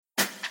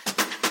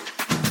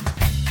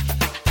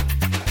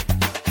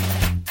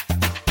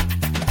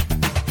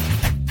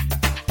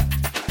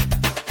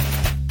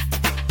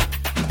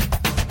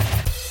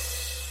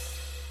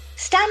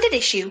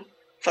Standard Issue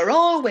for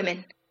all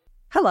women.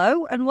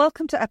 Hello and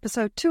welcome to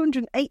episode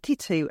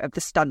 282 of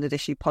the Standard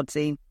Issue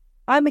Podzine.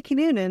 I'm Mickey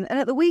Noonan, and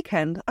at the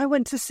weekend I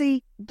went to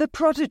see The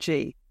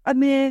Prodigy, a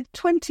mere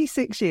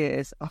 26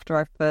 years after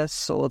I first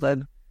saw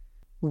them.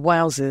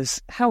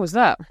 Wowzers. How was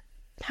that?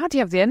 How do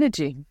you have the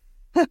energy?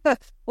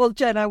 Well,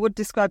 Jen, I would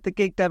describe the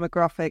gig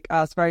demographic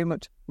as very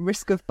much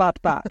risk of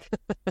bad back.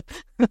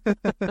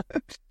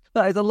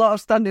 That is a lot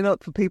of standing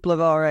up for people of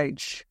our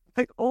age.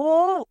 Like,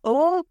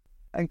 oh.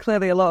 And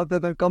clearly a lot of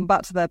them have gone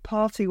back to their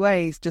party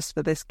ways just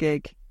for this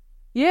gig.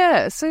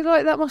 Yeah, so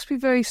that must be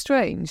very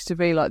strange to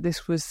be like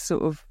this was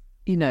sort of,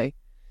 I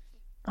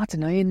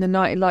don't know, in the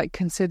night,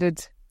 considered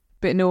a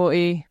bit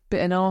naughty,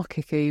 bit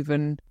anarchic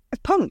even.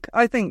 Punk,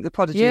 I think The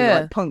Prodigy,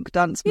 like punk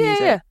dance music.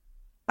 Yeah.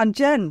 And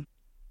Jen,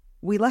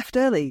 we left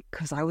early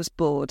because I was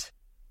bored.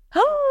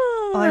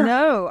 Oh! I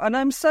know, and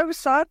I'm so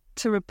sad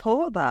to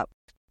report that.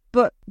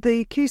 But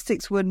the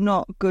acoustics were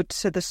not good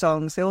to the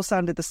songs. They all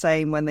sounded the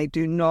same when they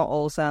do not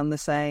all sound the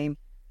same.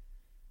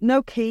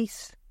 No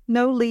Keith,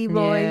 no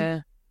Leroy.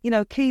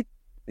 Yeah. Keith,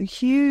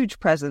 huge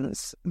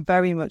presence,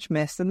 very much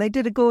missed. And they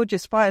did a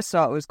gorgeous,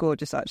 Firestarter was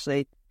gorgeous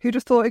actually. Who'd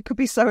have thought it could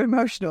be so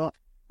emotional?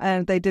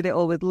 And they did it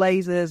all with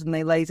lasers, and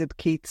they lasered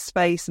Keith's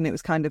face, and it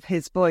was kind of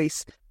his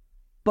voice.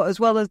 But as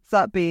well as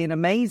that being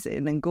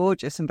amazing and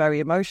gorgeous and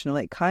very emotional,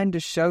 it kind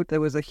of showed there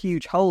was a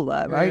huge hole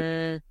there,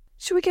 right?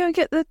 Should we go and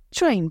get the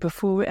train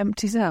before it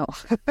empties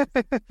out?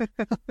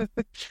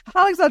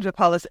 Alexandra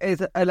Palace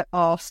is an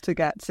arse to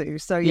get to,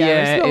 so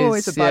it's not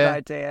always a bad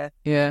idea.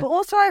 Yeah. But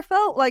also I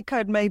felt like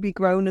I'd maybe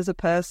grown as a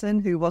person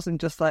who wasn't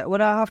just like, when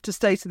I have to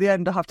stay to the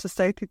end, I have to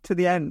stay to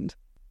the end.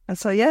 And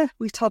so,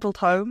 we toddled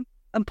home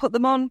and put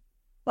them on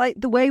like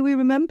the way we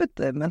remembered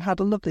them and had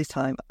a lovely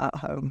time at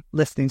home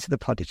listening to The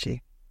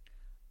Prodigy.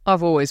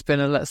 I've always been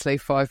a let's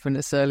leave 5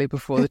 minutes early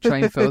before the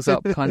train fills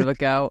up kind of a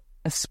gal,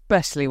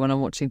 especially when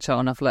I'm watching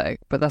Charlton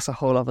Athletic, but that's a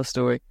whole other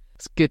story.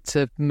 It's good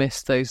to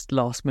miss those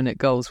last-minute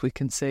goals we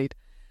concede.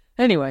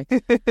 Anyway,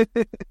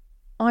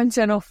 I'm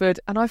Jen Offord,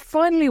 and I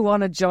finally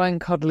won a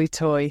giant cuddly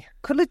toy.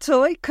 Cuddly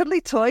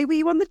toy? Were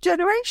you on the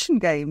Generation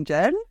game,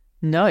 Jen?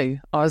 No,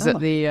 I was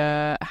at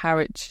the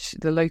Harwich,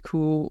 the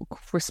local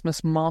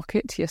Christmas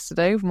market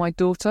yesterday with my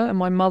daughter and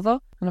my mother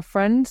and a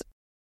friend.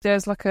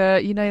 There's like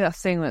that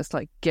thing that's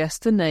like, guess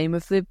the name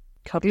of the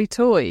cuddly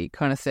toy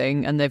kind of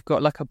thing, and they've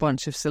got like a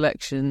bunch of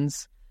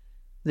selections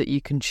that you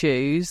can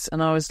choose,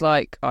 and I was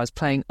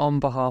playing on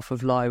behalf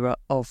of Lyra,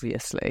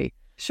 obviously.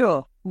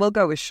 Sure, we'll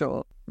go with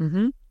short.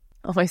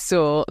 I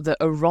saw that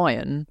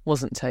Orion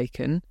wasn't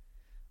taken.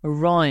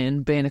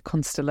 Orion being a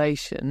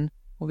constellation,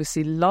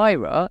 obviously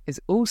Lyra is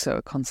also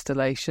a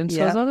constellation,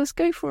 so I was like, let's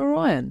go for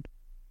Orion.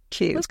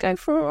 Cute. Let's go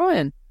for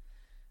Orion.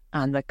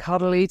 And the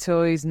cuddly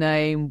toy's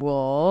name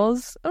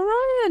was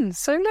Orion.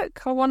 So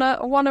look, I won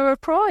her a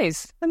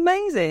prize.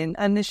 Amazing.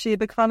 And is she a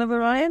big fan of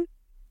Orion?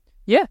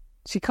 Yeah.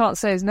 She can't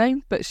say his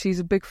name, but she's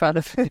a big fan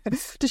of it.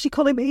 Does she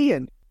call him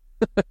Ian?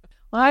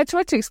 I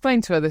tried to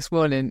explain to her this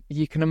morning.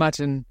 You can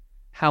imagine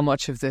how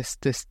much of my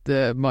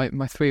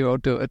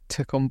 3-year-old daughter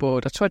took on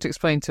board. I tried to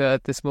explain to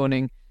her this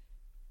morning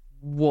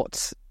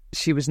what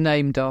she was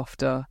named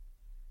after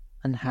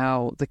and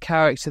how the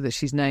character that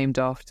she's named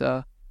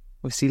after,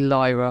 obviously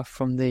Lyra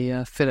from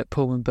the Philip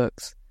Pullman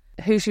books,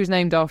 who she was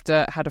named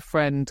after had a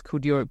friend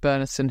called Yorick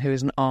Bernison who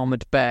is an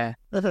armoured bear,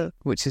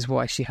 which is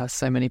why she has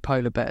so many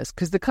polar bears.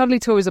 Because the cuddly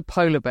toy is a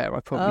polar bear,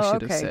 I probably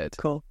should have said.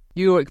 Cool.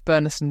 Yorick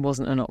Bernison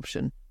wasn't an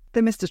option. They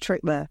missed a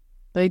trick there.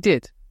 They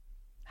did.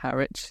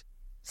 Harwich,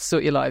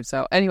 sort your lives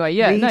out. Anyway,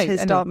 Read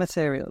his Dark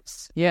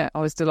Materials. Yeah,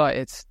 I was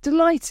delighted.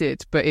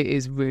 Delighted, but it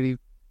is really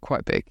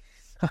quite big.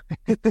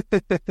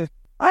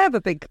 I have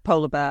a big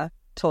polar bear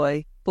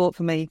toy bought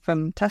for me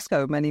from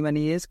Tesco many,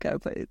 many years ago,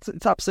 but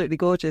it's absolutely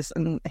gorgeous,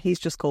 and he's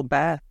just called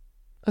Bear. I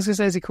was going to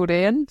say, is he called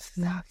Ian?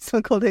 No, he's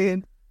not called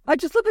Ian. I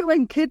just love it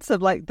when kids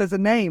have there's a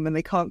name and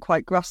they can't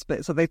quite grasp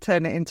it, so they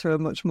turn it into a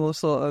much more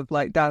sort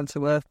of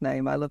down-to-earth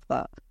name. I love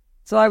that.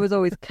 So I was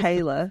always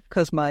Kayla,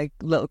 because my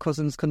little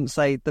cousins couldn't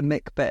say the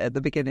Mick bit at the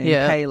beginning,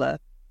 Kayla,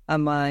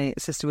 and my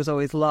sister was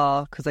always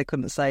La, because they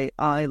couldn't say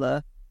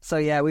Isla.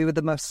 So we were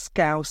the most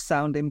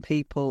scouse-sounding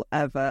people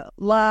ever.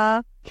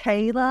 La,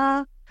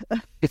 Kayla.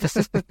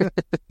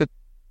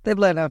 They've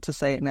learned how to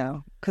say it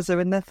now because they're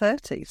in their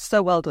 30s.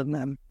 So well done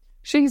them.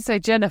 She can say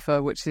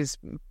Jennifer, which is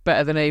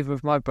better than either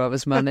of my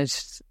brothers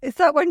managed. Is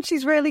that when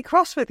she's really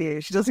cross with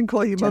you? She doesn't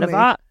call you Jennifer.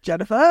 mummy.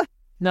 Jennifer?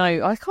 No,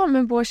 I can't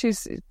remember why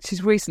she's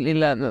recently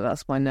learnt that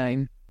that's my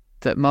name,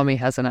 that mummy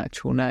has an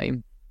actual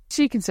name.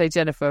 She can say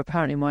Jennifer.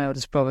 Apparently my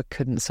eldest brother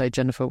couldn't say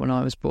Jennifer when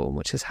I was born,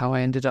 which is how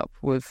I ended up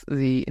with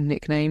the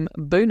nickname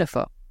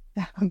Boonifer.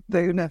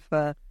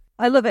 Boonifer.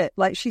 I love it.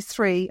 She's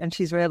 3 and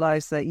she's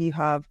realised that you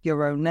have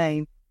your own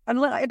name. And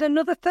in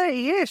another 30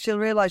 years, she'll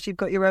realise you've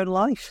got your own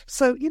life.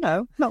 So,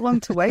 not long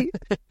to wait.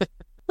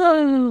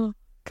 Coming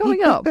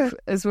up,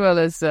 as well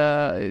as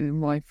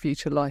my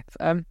future life,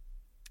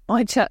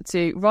 I chat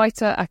to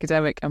writer,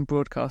 academic and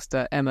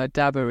broadcaster Emma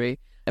Dabbery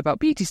about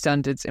beauty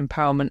standards,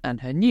 empowerment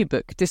and her new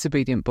book,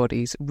 Disobedient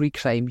Bodies,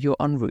 Reclaim Your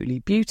Unruly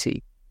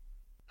Beauty.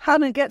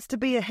 Hannah gets to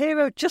be a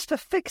hero just for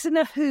fixing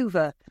a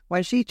Hoover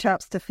when she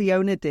chats to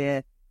Fiona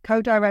Deer,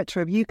 co-director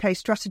of UK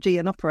Strategy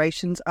and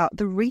Operations at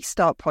the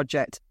Restart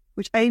Project,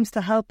 which aims to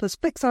help us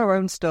fix our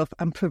own stuff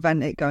and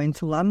prevent it going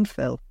to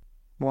landfill.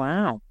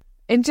 Wow.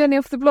 In Jenny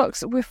Off the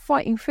Blocks, we're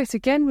fighting fit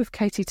again with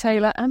Katie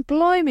Taylor, and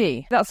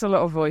blimey, that's a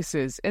lot of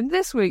voices. In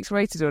this week's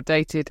Rated or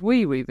Dated,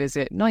 we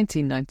revisit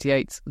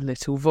 1998's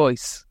Little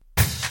Voice.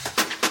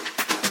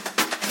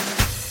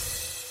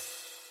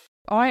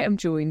 I am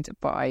joined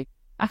by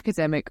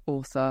academic,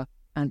 author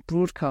and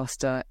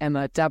broadcaster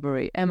Emma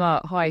Dabbery.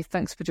 Emma, hi,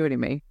 thanks for joining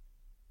me.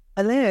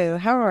 Hello,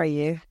 how are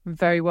you?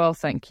 Very well,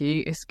 thank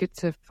you. It's good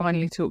to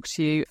finally talk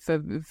to you for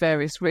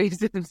various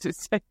reasons.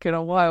 It's taken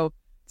a while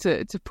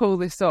to pull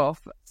this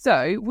off.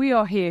 So we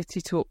are here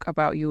to talk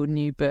about your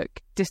new book,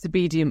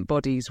 Disobedient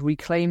Bodies,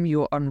 Reclaim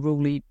Your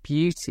Unruly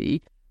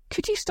Beauty.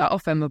 Could you start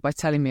off, Emma, by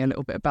telling me a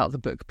little bit about the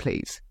book,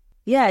 please?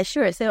 Yeah,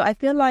 sure. So I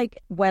feel like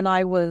when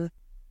I was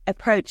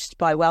approached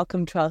by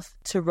Wellcome Trust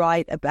to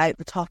write about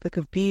the topic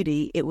of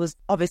beauty, it was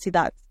obviously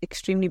that's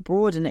extremely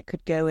broad and it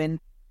could go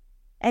in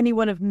any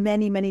one of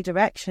many, many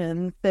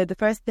directions. So the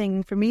first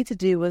thing for me to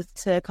do was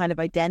to kind of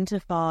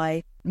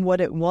identify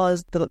what it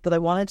was that I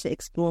wanted to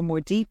explore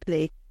more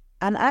deeply.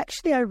 And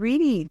actually, I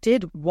really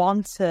did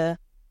want to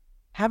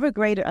have a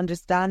greater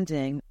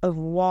understanding of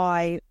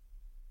why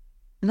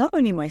not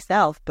only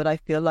myself, but I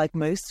feel like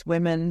most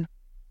women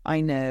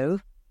I know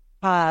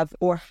have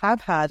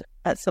had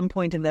at some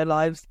point in their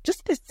lives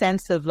just this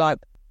sense of like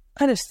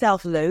kind of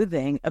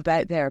self-loathing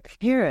about their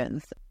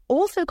appearance,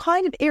 also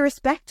kind of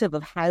irrespective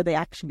of how they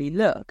actually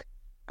look.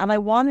 And I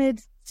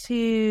wanted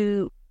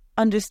to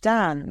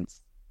understand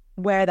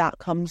where that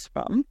comes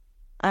from.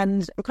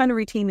 And we're kind of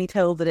routinely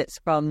told that it's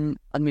from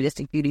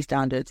unrealistic beauty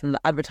standards and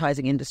the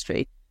advertising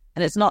industry.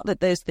 And it's not that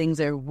those things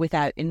are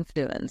without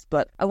influence,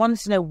 but I wanted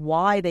to know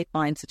why they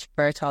find such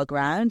fertile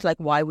ground, like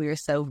why we are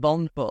so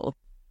vulnerable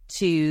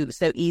to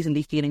so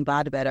easily feeling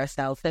bad about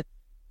ourselves. So,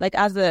 like,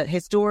 as a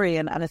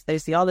historian and a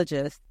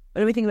sociologist,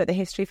 what do we think about the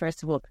history,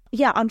 first of all?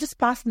 Yeah, I'm just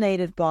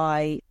fascinated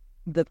by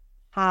the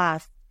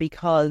past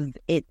because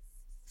it's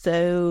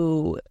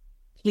so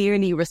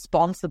clearly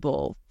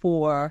responsible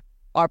for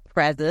our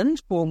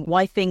present, for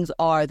why things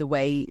are the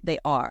way they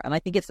are. And I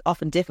think it's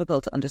often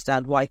difficult to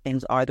understand why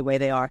things are the way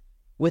they are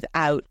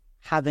without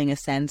having a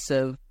sense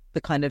of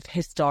the kind of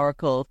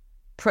historical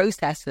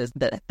processes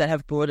that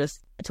have brought us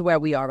to where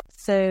we are.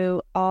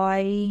 So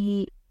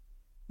I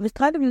was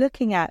kind of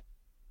looking at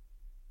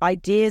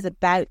ideas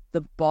about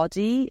the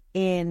body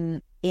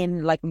in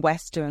like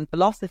Western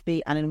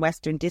philosophy and in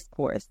Western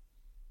discourse,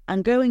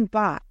 and going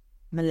back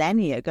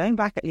millennia, going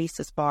back at least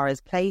as far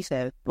as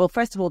Plato. Well,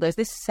 first of all, there's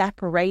this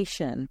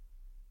separation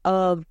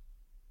of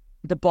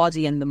the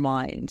body and the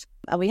mind,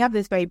 and we have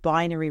this very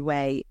binary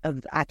way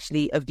of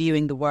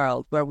viewing the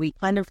world, where we've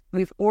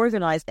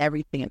organized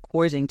everything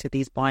according to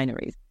these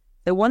binaries.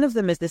 So one of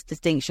them is this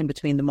distinction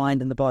between the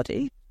mind and the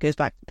body, goes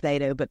back to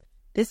Plato, but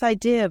this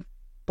idea of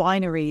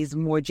binaries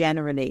more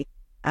generally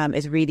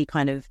is really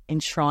kind of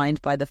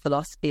enshrined by the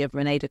philosophy of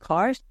René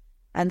Descartes.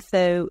 And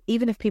so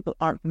even if people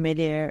aren't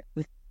familiar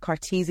with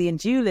Cartesian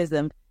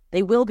dualism,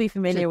 they will be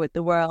familiar with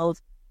the world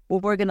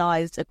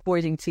organized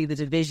according to the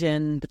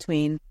division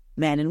between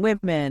men and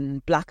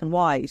women, black and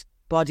white,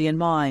 body and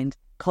mind,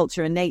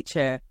 culture and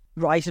nature,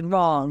 right and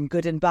wrong,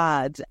 good and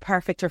bad,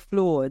 perfect or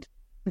flawed.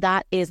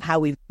 That is how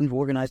we've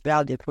organized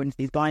reality according to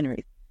these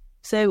binaries.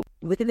 So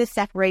within this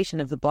separation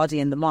of the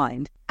body and the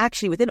mind,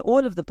 actually within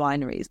all of the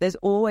binaries, there's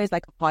always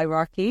like a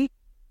hierarchy.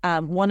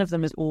 One of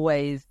them is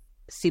always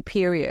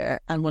superior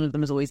and one of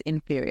them is always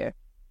inferior.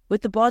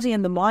 With the body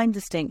and the mind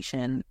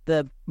distinction,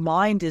 the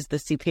mind is the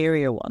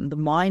superior one. The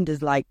mind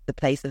is like the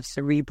place of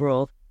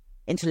cerebral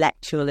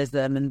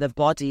intellectualism, and the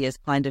body is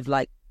kind of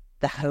like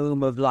the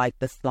home of like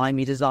the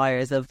slimy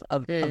desires of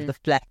the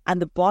flesh.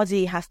 And the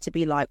body has to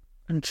be like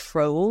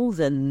controlled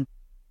and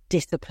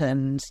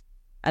disciplined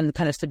and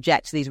kind of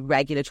subject to these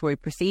regulatory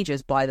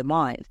procedures by the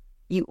mind.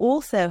 You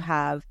also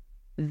have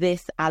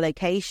this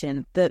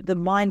allocation. The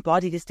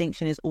mind-body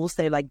distinction is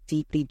also like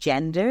deeply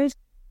gendered.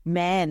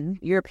 Men,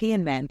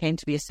 European men, came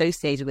to be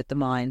associated with the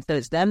mind. So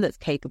it's them that's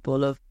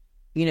capable of,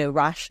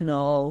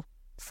 rational,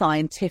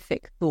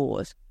 scientific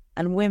thought.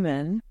 And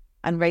women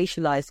and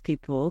racialized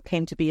people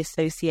came to be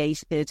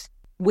associated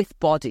with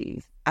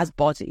bodies, as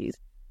bodies.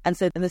 And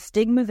so the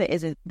stigma that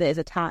is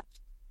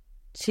attached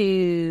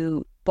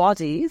to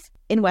bodies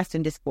in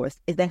Western discourse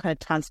is then kind of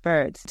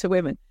transferred to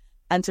women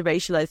and to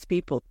racialized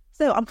people.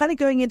 So I'm kind of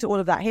going into all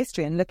of that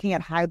history and looking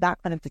at how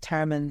that kind of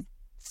determines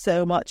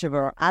so much of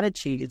our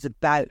attitudes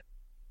about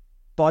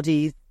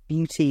bodies,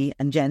 beauty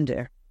and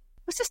gender.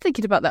 I was just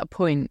thinking about that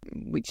point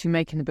which you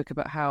make in the book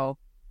about how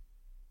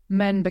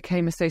men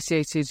became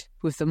associated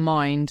with the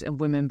mind and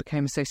women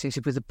became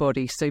associated with the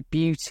body. So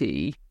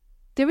beauty,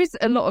 there is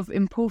a lot of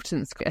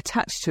importance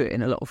attached to it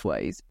in a lot of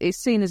ways.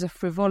 It's seen as a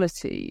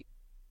frivolity.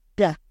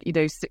 Yeah.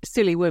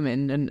 Silly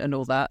women and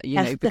all that,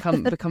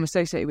 become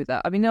associated with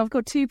that. I mean, I've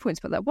got 2 points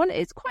about that. One,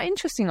 it's quite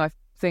interesting, I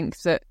think,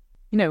 that,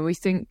 we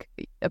think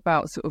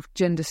about sort of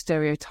gender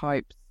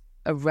stereotypes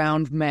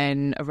around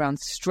men, around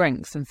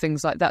strength and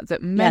things like that,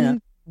 that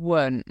men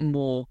weren't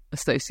more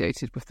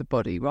associated with the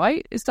body,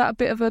 right? Is that a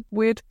bit of a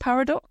weird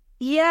paradox?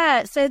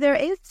 Yeah, so there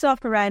is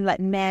stuff around like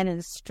men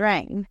and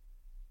strength,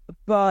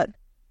 but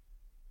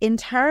in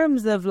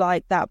terms of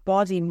like that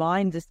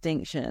body-mind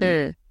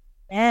distinction,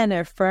 men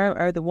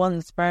are the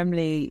ones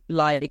firmly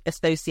like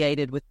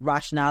associated with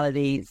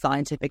rationality,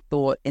 scientific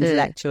thought,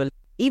 intellectual.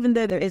 Even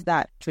though there is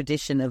that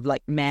tradition of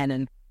like men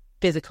and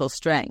physical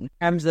strength, in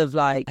terms of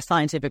like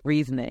scientific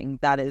reasoning,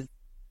 that is,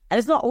 and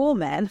it's not all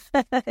men,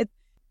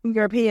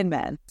 European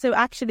men. So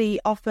actually,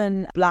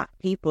 often black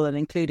people, and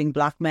including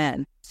black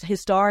men,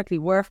 historically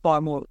were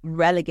far more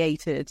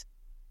relegated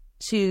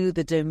to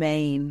the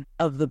domain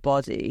of the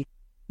body,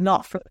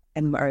 not for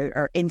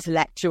or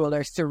intellectual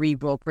or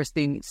cerebral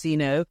pursuits,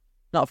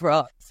 not for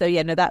us. So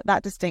yeah, no,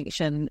 that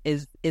distinction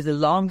is a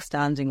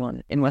long-standing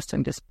one in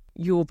Western discipline.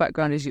 Your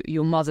background is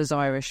your mother's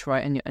Irish,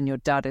 right, and your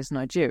dad is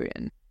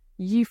Nigerian.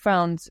 You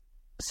found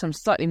some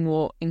slightly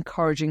more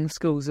encouraging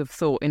schools of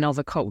thought in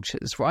other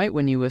cultures, right,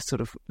 when you were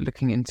sort of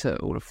looking into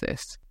all of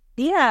this?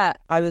 Yeah,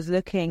 I was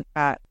looking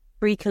at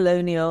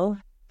pre-colonial,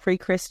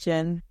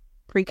 pre-Christian,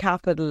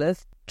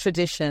 pre-capitalist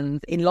traditions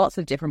in lots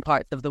of different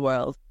parts of the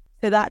world.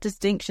 So that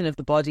distinction of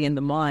the body and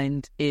the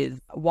mind is,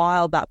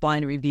 while that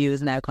binary view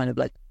is now kind of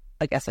like,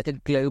 I guess, like a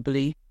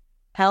globally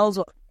held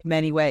in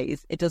many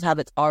ways, it does have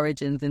its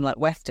origins in like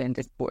Western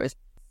discourse.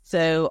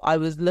 So I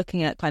was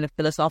looking at kind of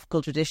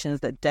philosophical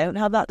traditions that don't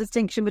have that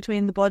distinction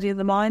between the body and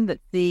the mind, that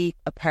see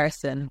a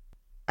person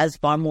as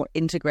far more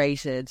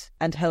integrated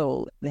and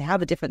whole. They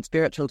have a different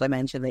spiritual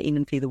dimension. They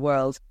even see the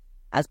world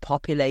as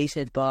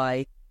populated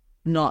by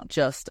not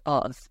just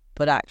us,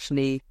 but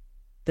actually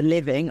the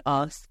living,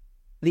 us,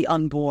 the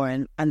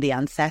unborn, and the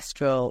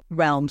ancestral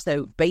realm.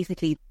 So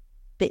basically,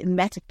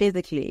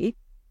 metaphysically,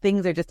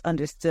 things are just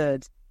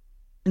understood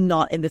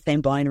not in the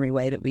same binary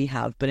way that we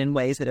have, but in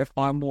ways that are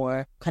far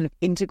more kind of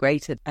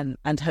integrated and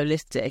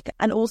holistic.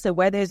 And also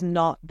where there's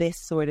not this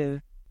sort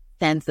of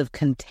sense of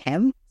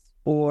contempt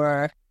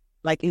or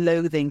like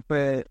loathing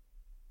for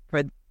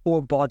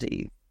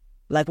bodies.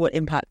 Like, what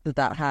impact does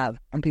that have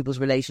on people's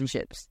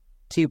relationships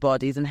to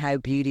bodies and how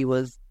beauty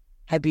was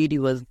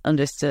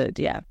understood?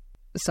 Yeah.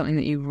 Something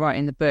that you write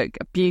in the book,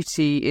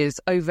 beauty is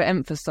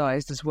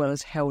overemphasized as well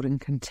as held in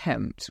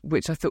contempt,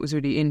 which I thought was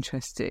really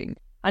interesting.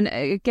 And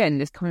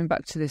again, it's coming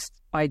back to this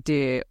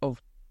idea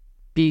of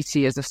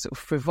beauty as a sort of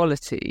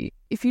frivolity.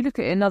 If you look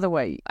at it another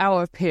way,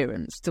 our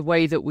appearance, the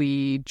way that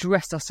we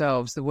dress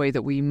ourselves, the way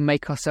that we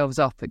make ourselves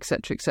up,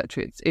 etc.,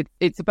 etc.,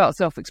 it's about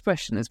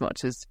self-expression as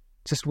much as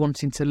just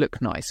wanting to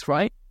look nice,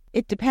 right?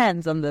 It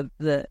depends on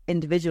the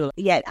individual.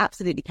 Yeah, it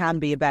absolutely can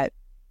be about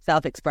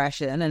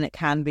self-expression, and it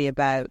can be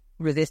about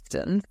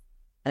resistance,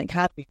 and it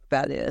can be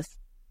about this,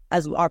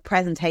 as our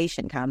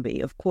presentation can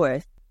be, of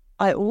course.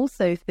 I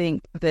also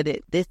think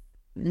that this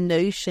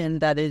notion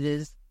that it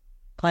is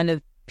kind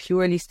of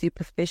purely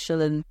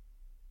superficial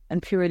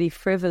and purely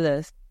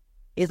frivolous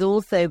is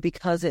also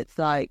because it's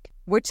like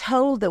we're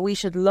told that we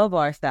should love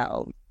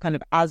ourselves kind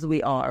of as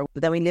we are,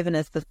 but then we live in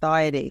a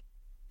society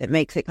that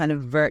makes it kind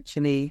of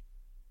virtually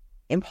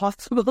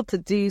impossible to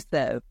do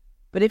so.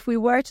 But if we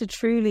were to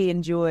truly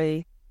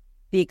enjoy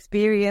the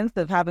experience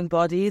of having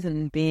bodies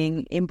and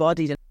being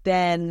embodied,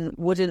 then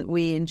wouldn't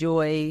we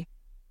enjoy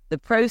the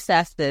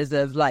processes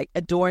of like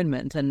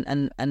adornment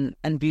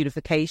and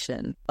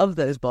beautification of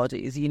those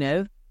bodies,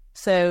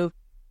 So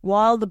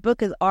while the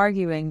book is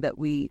arguing that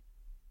we,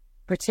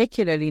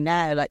 particularly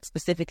now, like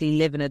specifically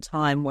live in a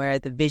time where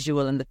the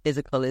visual and the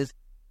physical is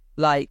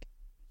like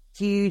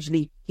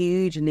hugely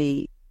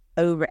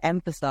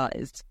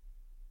overemphasized,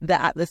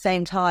 that at the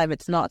same time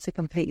it's not to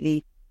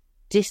completely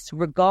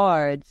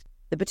disregard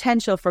the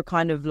potential for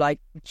kind of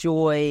like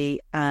joy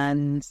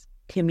and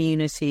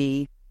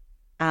community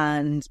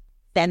and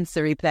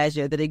sensory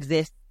pleasure that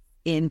exists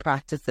in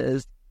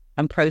practices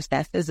and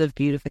processes of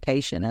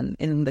beautification and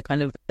in the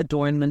kind of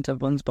adornment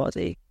of one's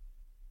body.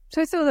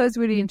 So I thought that was a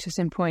really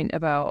interesting point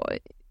about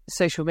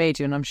social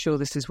media, and I'm sure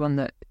this is one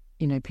that,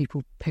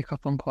 people pick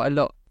up on quite a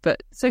lot.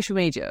 But social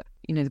media,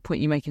 the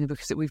point you make in the book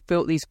is that we've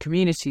built these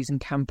communities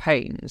and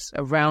campaigns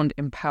around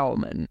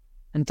empowerment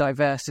and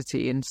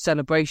diversity and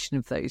celebration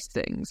of those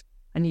things.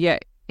 And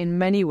yet, in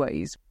many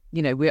ways,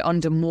 we're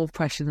under more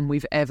pressure than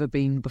we've ever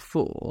been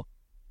before.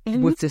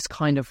 Mm-hmm. With this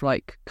kind of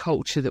like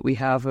culture that we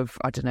have of,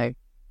 I don't know,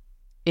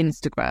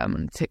 Instagram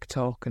and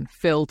TikTok and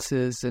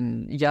filters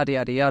and yada,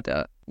 yada,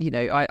 yada.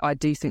 I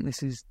do think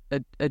this is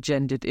a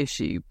gendered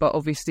issue, but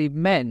obviously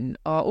men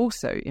are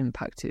also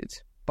impacted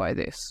by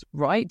this,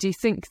 right? Do you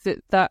think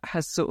that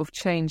has sort of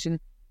changed in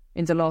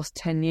the last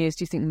 10 years?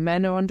 Do you think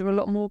men are under a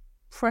lot more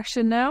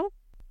pressure now?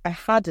 I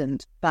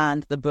hadn't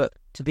planned the book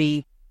to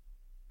be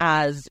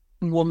as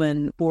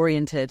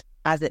woman-oriented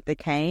as it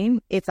became.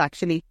 It's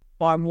actually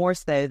far more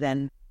so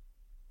than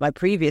my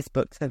previous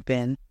books have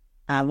been.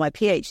 My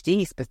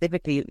PhD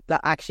specifically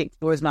that actually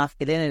explores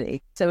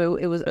masculinity. So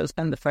it was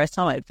kind of the first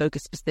time I had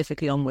focused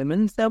specifically on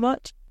women so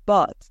much.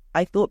 But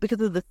I thought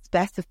because of the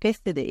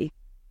specificity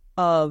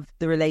of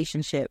the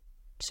relationship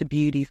to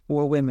beauty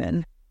for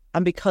women,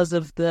 And because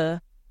of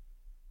the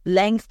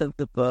length of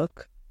the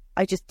book,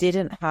 I just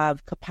didn't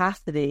have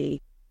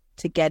capacity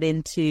to get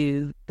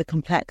into the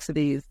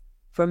complexities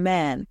for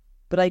men.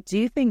 But I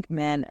do think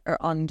men are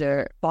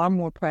under far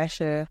more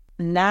pressure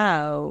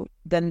now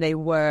than they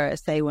were,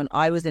 say, when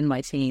I was in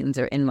my teens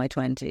or in my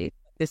 20s.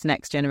 This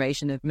next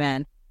generation of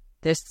men,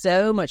 there's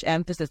so much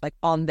emphasis like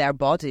on their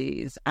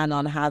bodies and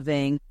on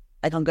having,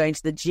 like, on going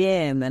to the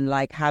gym and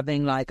like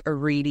having like a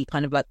really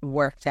kind of like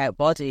worked out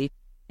body,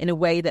 in a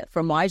way that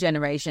for my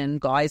generation,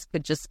 guys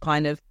could just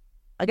kind of,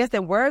 I guess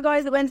there were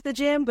guys that went to the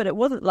gym, but it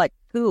wasn't like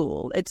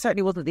cool. It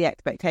certainly wasn't the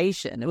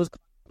expectation. It was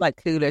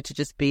like cooler to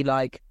just be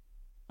like,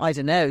 I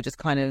don't know, just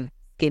kind of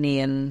skinny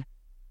and,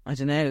 I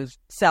don't know,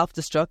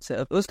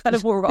 self-destructive. It was kind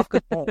of more rock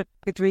and roll.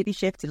 It really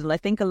shifted. And I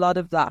think a lot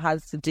of that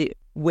has to do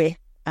with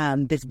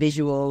this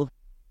visual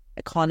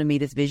economy,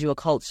 this visual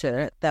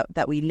culture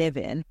that we live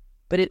in.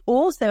 But it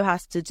also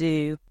has to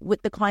do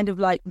with the kind of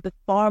like the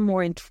far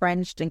more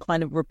entrenched and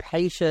kind of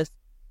rapacious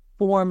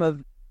form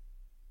of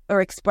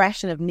or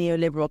expression of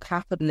neoliberal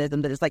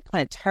capitalism that is like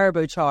kind of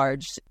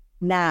turbocharged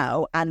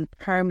now and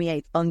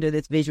permeates under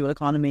this visual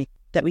economy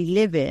that we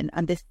live in,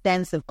 and this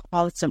sense of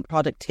constant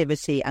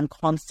productivity and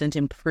constant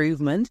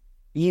improvement.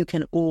 You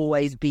can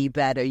always be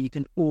better, you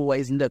can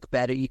always look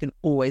better, you can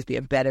always be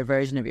a better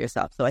version of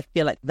yourself. So I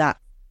feel like that's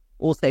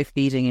also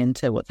feeding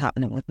into what's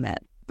happening with men.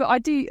 But I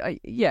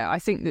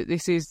think that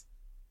this is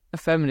a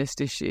feminist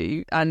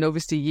issue, and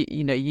obviously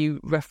you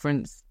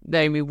reference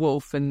Naomi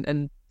Wolf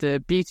and the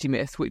beauty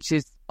myth, which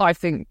is, I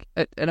think,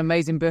 an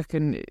amazing book,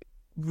 and it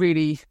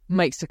really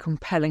makes a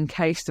compelling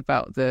case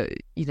about the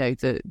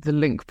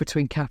link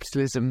between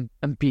capitalism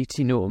and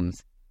beauty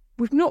norms.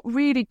 We've not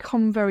really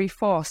come very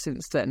far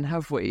since then,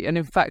 have we? And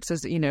in fact,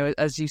 as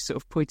you sort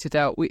of pointed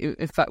out,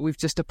 we've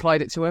just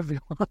applied it to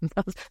everyone.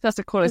 That's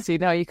a quality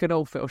now you can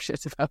all feel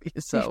shit about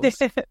yourselves.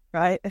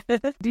 Right.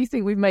 Do you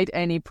think we've made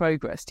any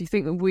progress? Do you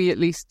think that we at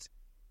least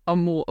are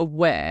more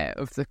aware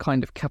of the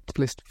kind of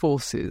capitalist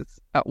forces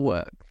at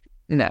work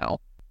now?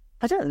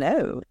 I don't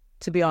know,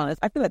 to be honest.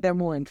 I feel like they're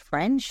more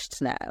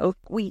entrenched now.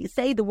 We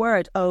say the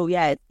word, oh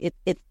yeah, this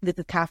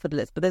is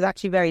capitalist, but there's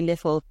actually very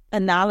little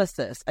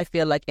analysis, I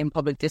feel like, in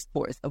public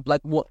discourse of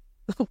like what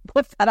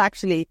that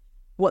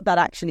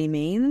actually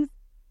means.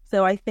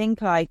 So I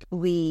think like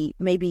we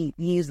maybe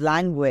use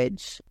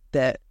language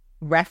that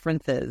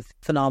references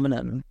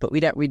phenomenon, but we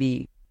don't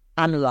really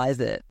analyze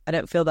it. I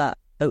don't feel that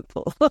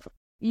hopeful.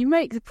 You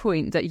make the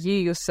point that you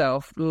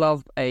yourself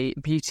love a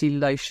beauty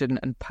lotion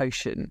and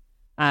potion.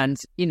 And,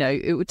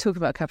 it would talk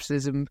about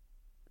capitalism.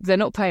 They're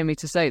not paying me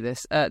to say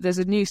this. There's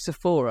a new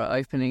Sephora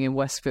opening in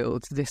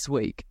Westfield this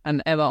week.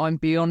 And Emma, I'm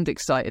beyond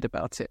excited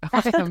about it.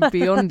 I am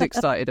beyond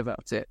excited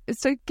about it.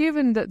 So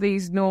given that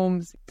these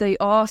norms, they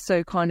are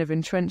so kind of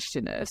entrenched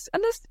in us,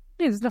 and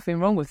there's nothing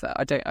wrong with that.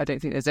 I don't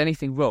think there's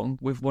anything wrong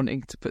with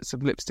wanting to put some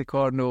lipstick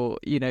on or,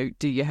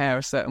 do your hair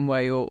a certain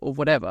way or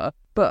whatever.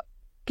 But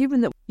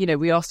given that,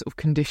 we are sort of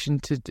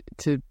conditioned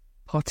to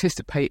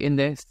participate in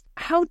this,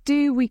 how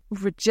do we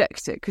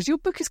reject it? Because your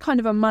book is kind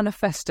of a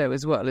manifesto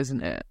as well,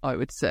 isn't it? I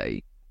would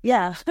say.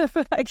 Yeah,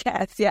 I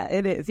guess. Yeah,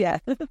 it is. Yeah.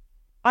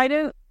 I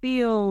don't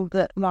feel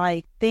that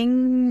like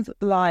things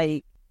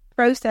like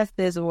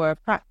processes or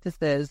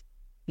practices,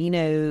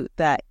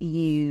 that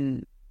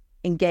you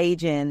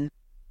engage in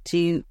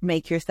to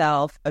make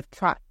yourself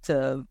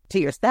attractive to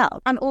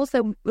yourself, and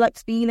also like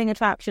feeling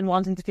attraction,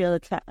 wanting to feel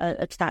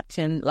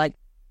attraction, like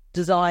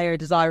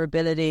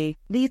desirability.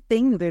 These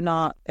things they're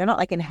not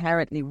like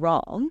inherently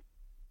wrong.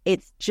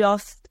 It's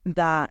just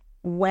that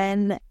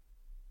when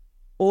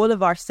all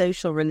of our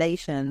social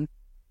relations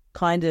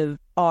kind of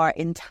are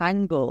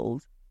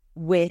entangled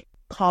with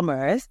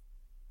commerce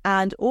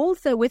and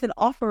also with an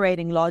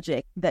operating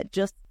logic that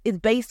just is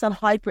based on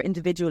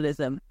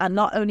hyper-individualism and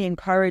not only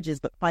encourages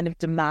but kind of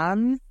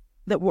demands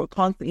that we're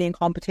constantly in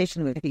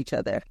competition with each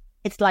other,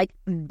 it's like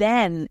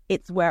then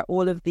it's where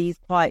all of these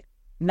quite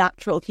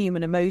natural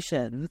human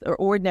emotions or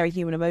ordinary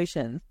human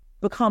emotions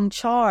become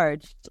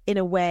charged in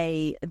a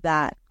way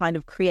that kind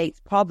of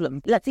creates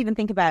problems. Let's even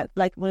think about,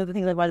 like, one of the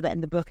things I write about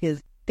in the book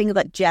is things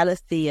like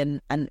jealousy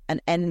and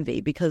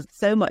envy, because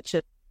so much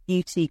of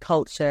beauty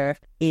culture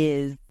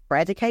is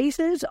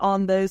predicated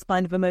on those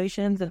kind of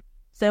emotions, and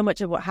so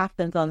much of what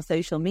happens on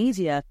social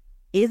media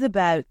is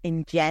about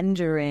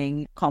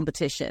engendering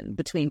competition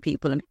between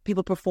people and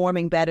people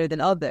performing better than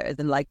others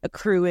and like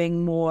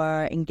accruing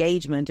more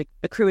engagement,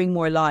 accruing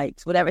more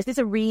likes, whatever. It's this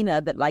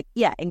arena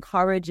that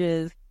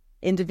encourages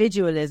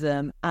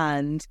individualism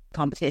and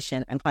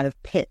competition and kind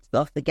of pits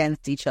us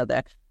against each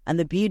other. And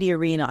the beauty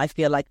arena, I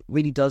feel like,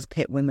 really does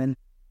pit women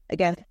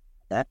against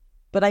that.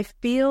 But I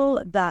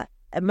feel that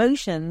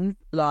emotions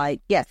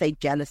like, say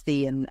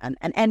jealousy and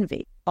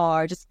envy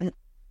are just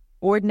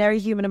ordinary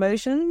human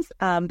emotions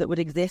that would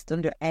exist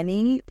under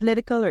any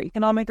political or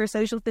economic or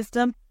social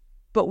system.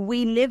 But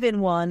we live in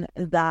one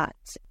that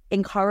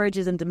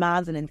encourages and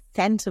demands and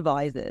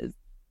incentivizes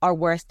our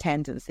worst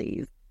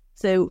tendencies.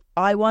 So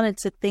I wanted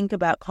to think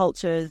about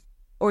cultures,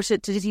 or to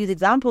just use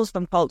examples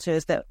from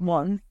cultures that,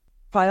 one,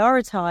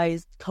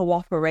 prioritized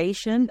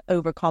cooperation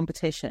over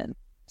competition.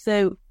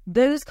 So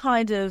those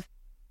kind of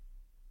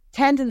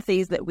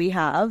tendencies that we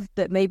have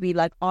that maybe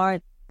like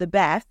aren't the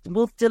best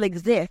will still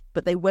exist,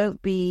 but they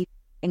won't be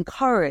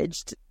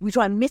encouraged. We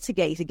try and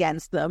mitigate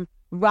against them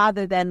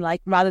rather than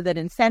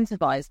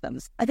incentivize them.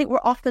 I think we're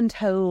often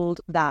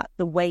told that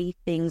the way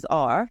things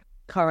are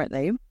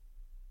currently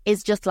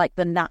is just like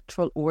the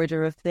natural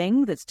order of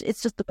things.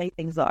 It's just the way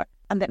things are,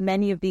 and that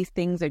many of these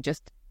things are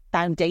just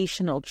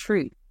foundational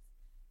truths.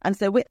 And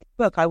so with the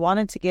book, I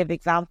wanted to give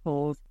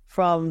examples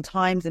from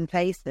times and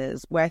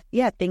places where,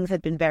 things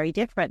had been very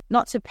different.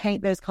 Not to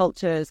paint those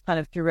cultures kind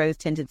of through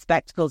rose-tinted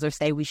spectacles or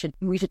say we should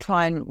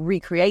try and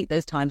recreate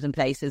those times and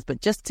places,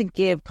 but just to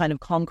give kind of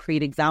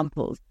concrete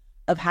examples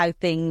of how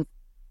things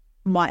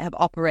might have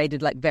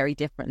operated like very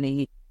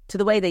differently to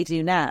the way they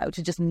do now,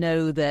 to just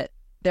know that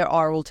there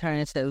are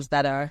alternatives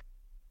that are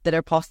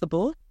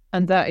possible.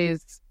 And that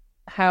is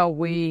how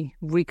we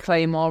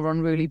reclaim our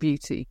unruly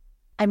beauty.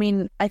 I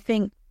mean, I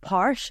think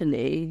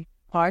partially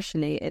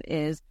it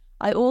is.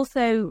 I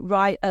also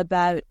write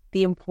about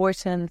the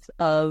importance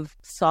of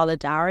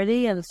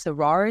solidarity and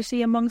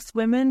sorority amongst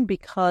women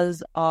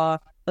because,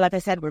 like I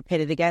said, we're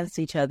pitted against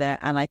each other.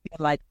 And I feel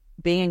like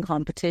being in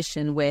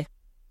competition with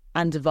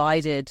and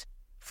divided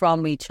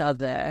from each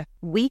other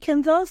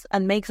weakens us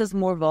and makes us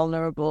more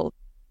vulnerable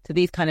to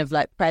these kind of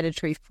like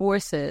predatory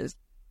forces.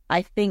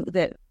 I think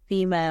that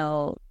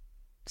female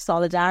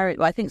solidarity,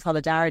 well, I think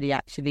solidarity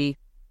actually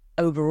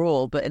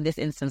overall, but in this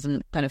instance,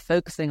 I'm kind of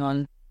focusing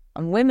on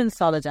women's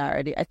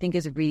solidarity, I think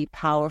is a really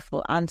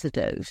powerful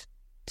antidote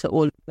to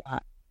all of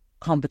that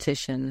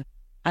competition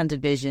and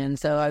division.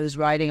 So I was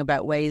writing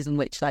about ways in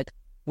which like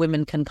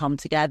women can come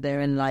together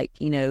and like,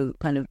 you know,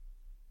 kind of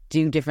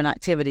do different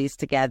activities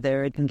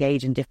together and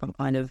engage in different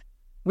kind of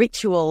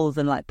rituals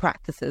and like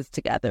practices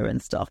together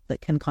and stuff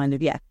that can kind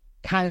of,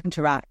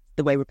 counteract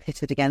the way we're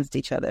pitted against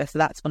each other. So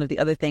that's one of the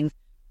other things.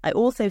 I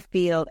also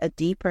feel a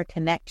deeper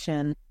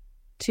connection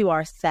to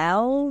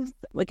ourselves.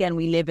 Again,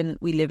 we live in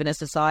a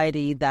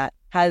society that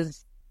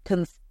has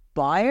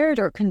conspired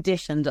or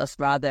conditioned us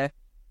rather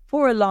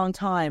for a long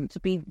time to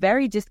be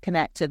very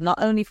disconnected, not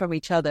only from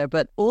each other,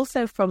 but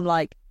also from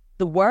like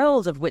the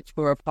world of which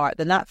we're a part,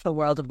 the natural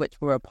world of which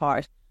we're a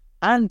part,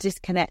 and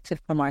disconnected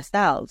from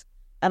ourselves.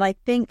 And I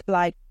think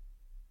like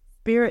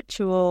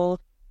spiritual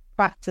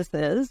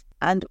practices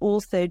and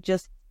also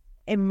just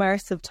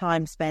immersive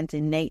time spent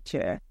in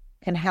nature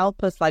can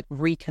help us like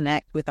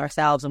reconnect with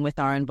ourselves and with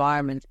our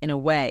environment in a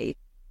way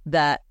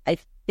that I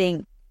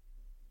think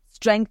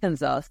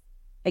strengthens us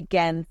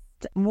against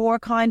more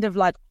kind of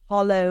like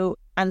hollow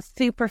and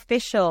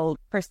superficial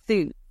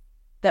pursuits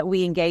that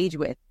we engage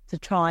with to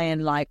try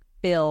and like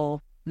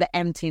fill the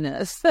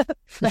emptiness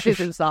that is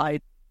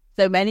inside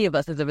so many of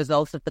us as a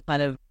result of the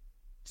kind of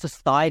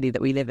society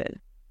that we live in.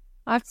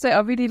 I have to say, I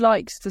really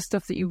liked the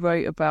stuff that you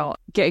wrote about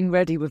getting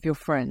ready with your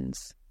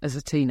friends as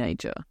a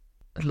teenager.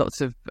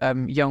 Lots of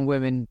young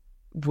women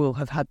will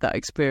have had that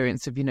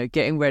experience of, you know,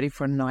 getting ready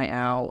for a night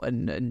out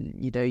and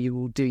you know, you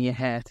all doing your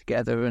hair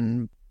together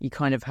and you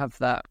kind of have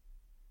that,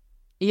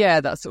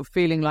 that sort of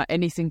feeling like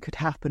anything could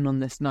happen on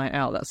this night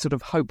out, that sort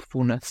of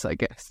hopefulness, I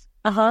guess,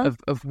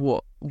 of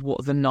what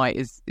the night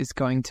is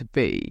going to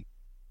be.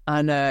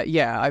 And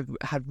I've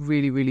had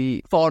really,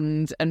 really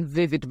fond and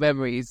vivid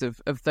memories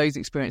of those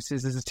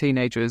experiences as a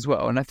teenager as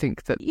well. And I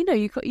think that, you know,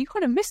 you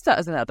kind of miss that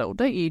as an adult,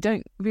 don't you? You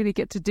don't really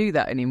get to do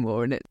that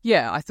anymore. And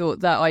I thought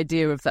that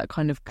idea of that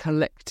kind of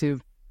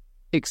collective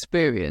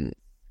experience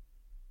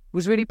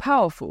was really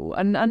powerful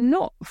and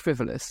not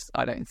frivolous,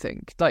 I don't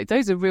think. Like,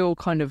 those are real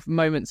kind of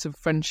moments of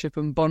friendship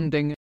and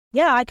bonding.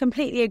 Yeah, I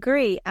completely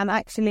agree. And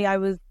actually, I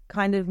was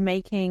kind of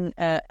making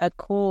a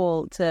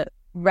call to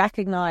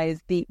recognize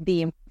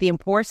the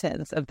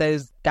importance of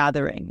those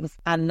gatherings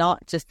and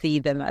not just see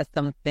them as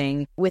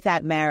something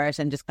without merit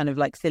and just kind of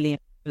like silly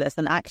and frivolous.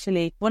 And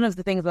actually, one of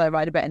the things that I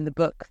write about in the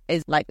book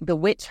is like the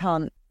witch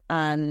hunt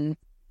and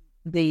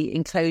the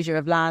enclosure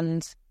of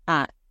land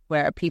act,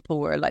 where people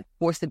were like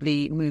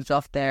forcibly moved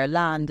off their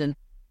land, and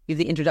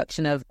the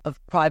introduction of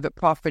private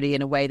property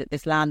in a way that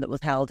this land that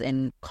was held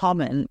in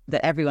common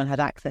that everyone had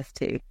access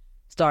to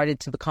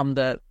started to become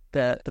the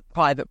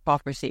private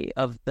property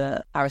of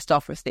the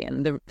aristocracy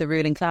and the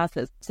ruling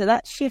classes. So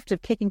that shift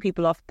of kicking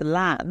people off the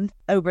land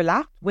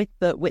overlapped with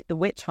the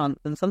witch hunt.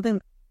 And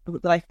something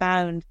that I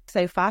found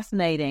so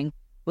fascinating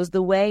was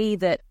the way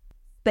that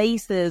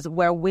spaces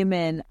where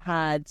women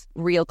had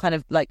real kind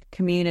of like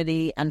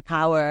community and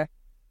power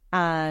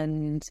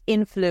and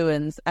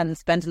influence and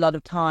spent a lot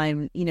of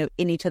time, you know,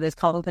 in each other's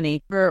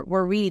company were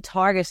really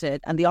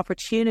targeted, and the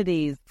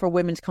opportunities for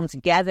women to come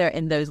together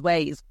in those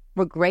ways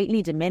were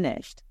greatly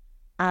diminished.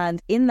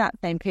 And in that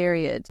same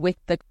period, with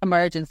the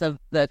emergence of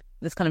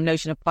this kind of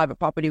notion of private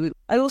property,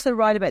 I also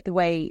write about the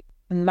way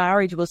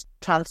marriage was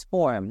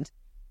transformed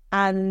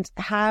and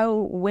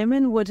how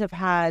women would have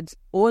had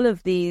all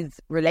of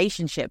these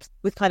relationships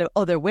with kind of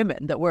other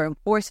women that were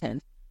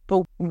important.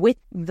 But with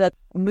the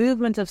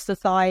movement of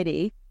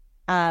society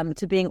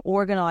to being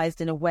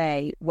organized in a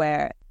way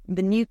where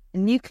the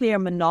nuclear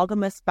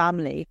monogamous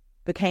family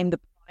became the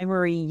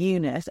primary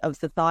unit of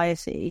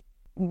society,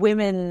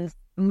 women's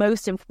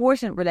most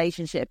important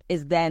relationship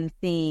is then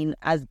seen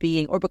as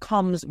being, or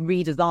becomes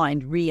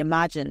redesigned,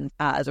 reimagined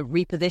as, or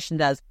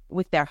repositioned as,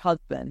 with their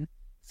husband.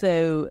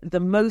 So the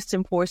most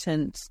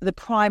important, the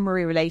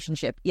primary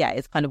relationship,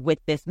 is kind of with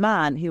this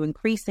man who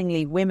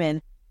increasingly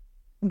women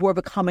were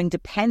becoming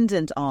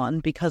dependent on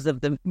because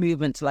of the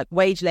movement to like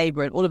wage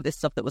labour and all of this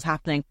stuff that was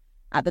happening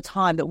at the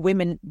time that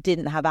women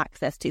didn't have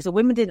access to. So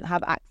women didn't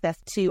have access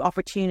to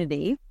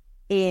opportunity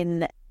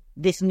in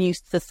this new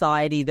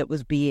society that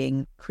was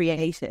being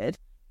created,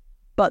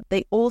 but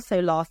they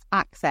also lost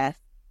access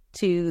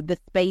to the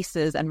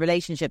spaces and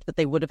relationships that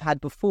they would have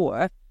had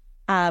before.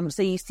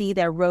 So you see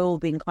their role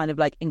being kind of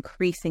like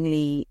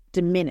increasingly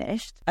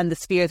diminished, and the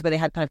spheres where they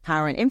had kind of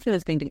power and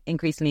influence being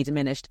increasingly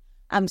diminished.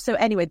 So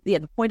anyway, the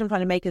point I'm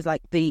trying to make is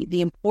like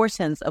the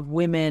importance of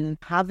women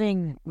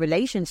having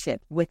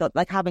relationships with,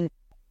 like having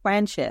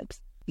friendships,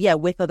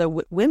 with other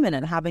women,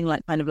 and having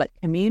like kind of like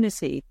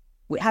community,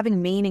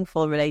 having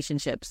meaningful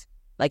relationships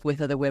like with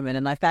other women.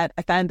 And I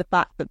found the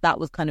fact that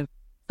was kind of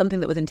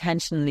something that was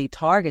intentionally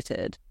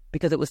targeted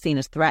because it was seen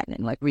as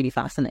threatening, like really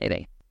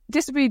fascinating.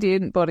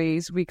 Disobedient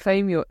Bodies,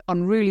 Reclaim Your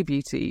Unruly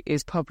Beauty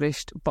is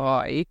published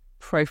by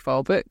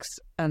Profile Books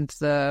and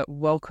the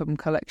Welcome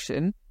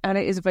Collection, and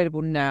it is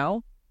available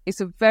now.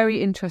 It's a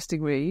very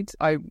interesting read.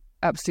 I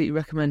absolutely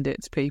recommend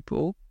it to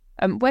people.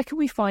 Where can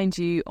we find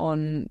you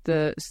on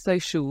the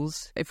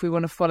socials if we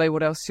want to follow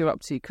what else you're up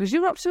to? Because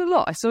you're up to a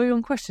lot. I saw you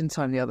on Question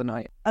Time the other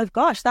night. Oh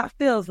gosh, that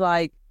feels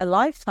like a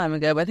lifetime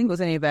ago, but I think it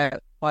was only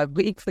about 5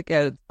 weeks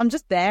ago. I'm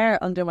just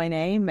there under my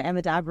name,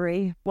 Emma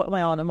Dabbery. What am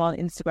I on? I'm on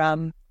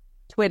Instagram,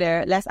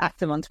 Twitter, less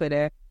active on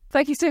Twitter.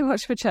 Thank you so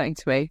much for chatting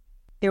to me.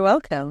 You're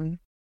welcome.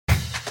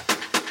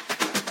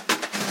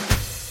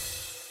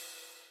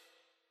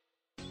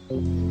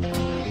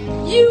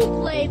 You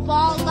play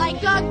ball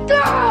like a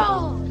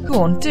girl!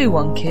 Go on, do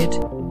one, kid.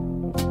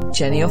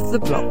 Jenny off the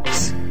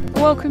blocks.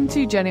 Welcome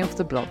to Jenny off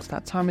the blocks,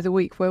 that time of the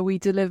week where we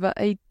deliver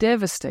a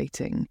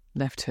devastating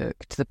left hook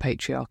to the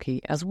patriarchy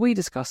as we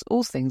discuss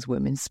all things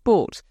women's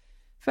sport.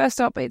 First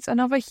up, it's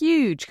another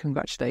huge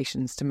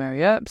congratulations to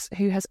Mary Earps,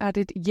 who has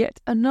added yet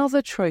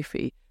another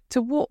trophy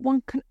to what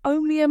one can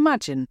only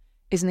imagine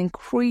is an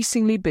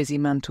increasingly busy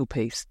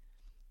mantelpiece.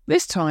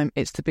 This time,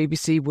 it's the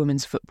BBC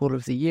Women's Footballer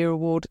of the Year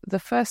award, the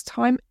first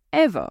time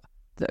ever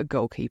that a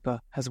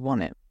goalkeeper has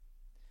won it.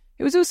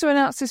 It was also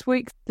announced this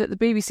week that the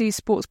BBC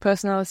Sports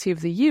Personality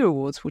of the Year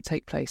awards will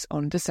take place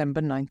on December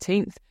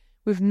 19th,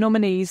 with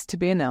nominees to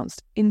be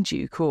announced in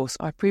due course.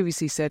 I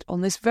previously said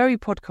on this very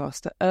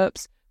podcast that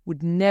Earps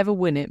would never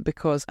win it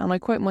because, and I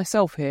quote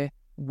myself here,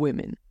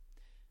 women.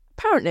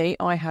 Apparently,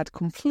 I had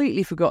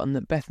completely forgotten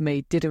that Beth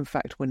Mead did in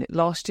fact win it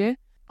last year.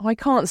 I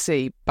can't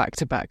see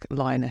back-to-back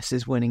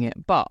Lionesses winning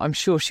it, but I'm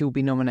sure she will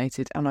be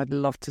nominated and I'd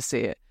love to see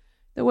it.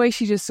 The way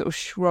she just sort of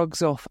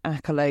shrugs off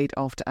accolade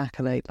after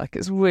accolade, like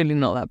it's really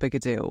not that big a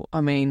deal. I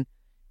mean,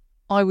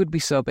 I would be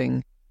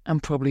sobbing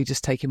and probably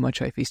just taking my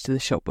trophies to the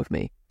shop with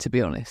me, to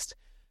be honest.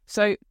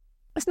 So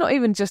it's not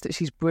even just that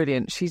she's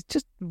brilliant, she's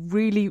just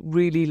really,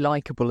 really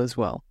likeable as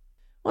well.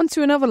 On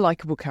to another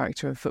likeable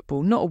character in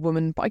football, not a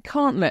woman, but I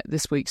can't let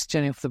this week's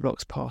Jenny off the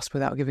blocks pass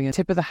without giving a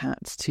tip of the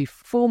hat to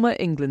former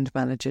England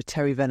manager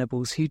Terry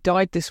Venables, who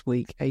died this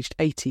week, aged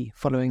 80,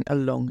 following a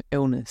long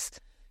illness.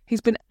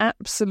 He's been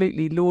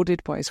absolutely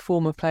lauded by his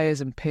former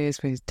players and peers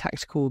for his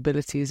tactical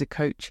ability as a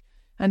coach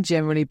and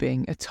generally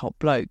being a top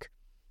bloke.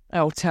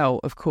 Al Tell,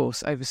 of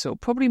course, oversaw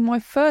probably my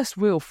first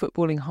real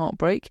footballing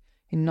heartbreak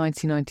in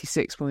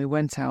 1996 when we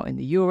went out in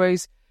the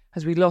Euros,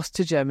 as we lost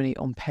to Germany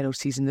on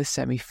penalties in the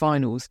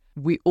semi-finals.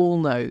 We all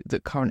know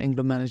that current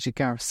England manager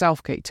Gareth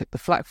Southgate took the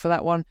flak for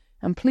that one,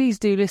 and please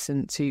do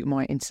listen to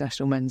my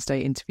International Men's Day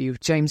interview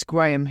with James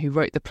Graham, who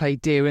wrote the play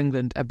Dear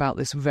England about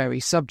this very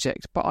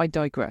subject, but I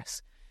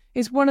digress.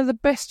 It's one of the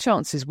best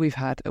chances we've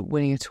had at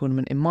winning a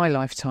tournament in my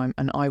lifetime,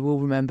 and I will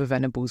remember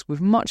Venables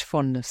with much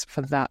fondness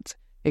for that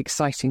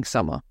exciting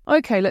summer.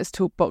 OK, let's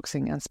talk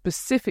boxing, and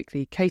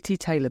specifically Katie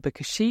Taylor,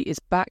 because she is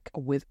back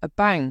with a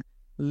bang,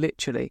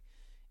 literally.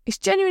 It's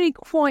genuinely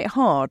quite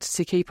hard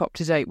to keep up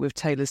to date with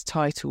Taylor's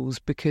titles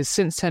because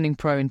since turning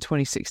pro in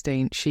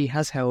 2016, she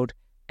has held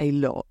a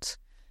lot.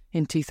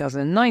 In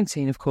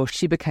 2019, of course,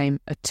 she became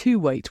a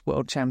two-weight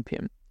world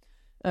champion.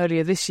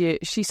 Earlier this year,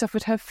 she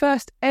suffered her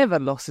first ever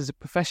loss as a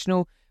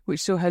professional,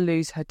 which saw her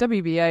lose her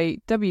WBA,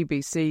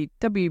 WBC,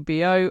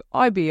 WBO,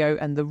 IBO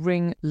and the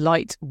Ring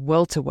light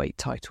welterweight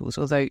titles,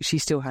 although she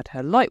still had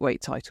her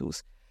lightweight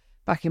titles.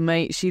 Back in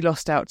May, she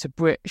lost out to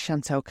Brit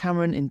Chantel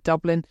Cameron in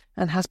Dublin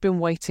and has been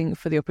waiting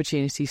for the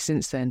opportunity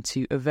since then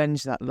to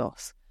avenge that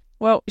loss.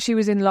 Well, she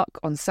was in luck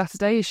on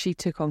Saturday as she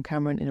took on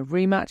Cameron in a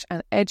rematch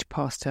and edged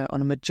past her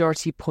on a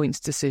majority points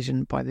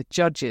decision by the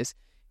judges.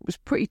 It was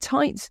pretty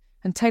tight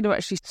and Taylor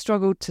actually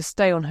struggled to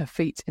stay on her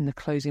feet in the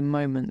closing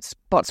moments.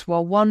 But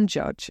while one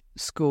judge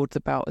scored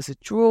the bout as a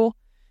draw,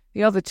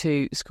 the other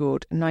two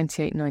scored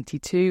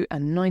 98-92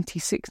 and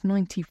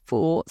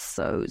 96-94,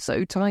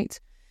 so tight,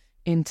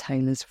 in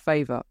Taylor's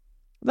favour.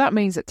 That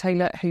means that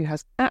Taylor, who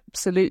has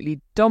absolutely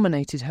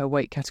dominated her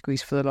weight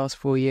categories for the last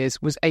 4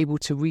 years, was able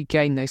to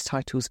regain those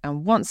titles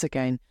and once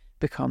again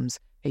becomes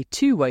a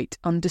 2-weight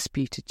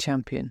undisputed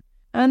champion,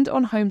 and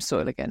on home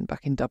soil again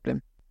back in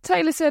Dublin.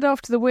 Taylor said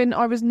after the win,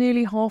 "I was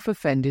nearly half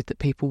offended that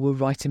people were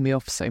writing me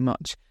off so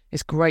much.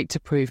 It's great to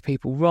prove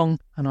people wrong,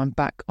 and I'm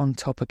back on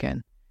top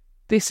again.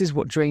 This is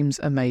what dreams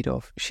are made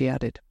of," she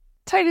added.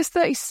 Taylor's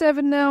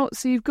 37 now,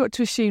 so you've got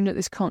to assume that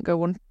this can't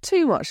go on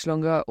too much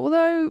longer,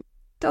 although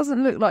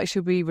doesn't look like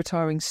she'll be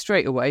retiring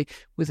straight away,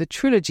 with a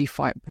trilogy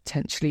fight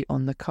potentially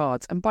on the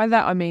cards. And by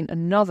that I mean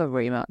another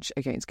rematch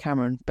against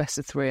Cameron, best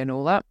of 3 and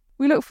all that.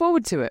 We look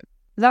forward to it.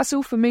 That's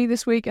all for me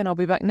this week, and I'll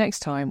be back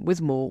next time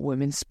with more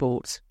women's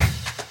sports.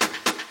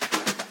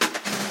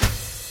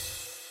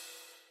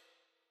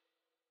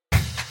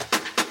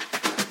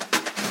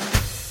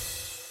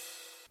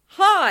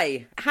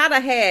 Hi,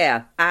 Hannah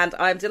here, and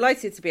I'm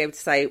delighted to be able to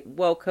say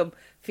welcome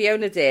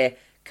Fiona Deer,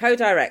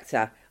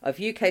 co-director of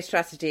UK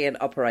Strategy and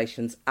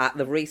Operations at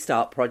the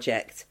Restart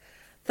Project.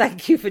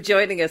 Thank you for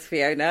joining us,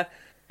 Fiona.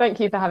 Thank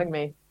you for having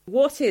me.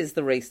 What is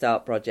the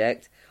Restart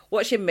Project?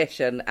 What's your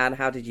mission, and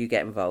how did you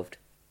get involved?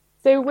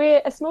 So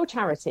we're a small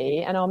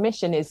charity, and our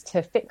mission is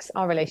to fix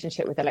our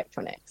relationship with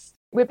electronics.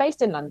 We're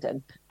based in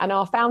London, and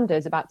our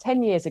founders about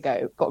 10 years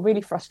ago got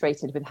really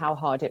frustrated with how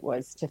hard it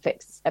was to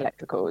fix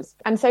electricals.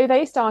 And so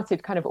they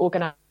started kind of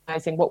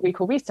organising what we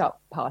call restart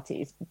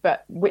parties,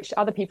 but which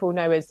other people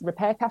know as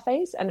repair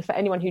cafes. And for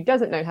anyone who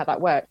doesn't know how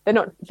that works, they're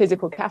not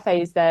physical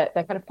cafes, they're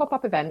kind of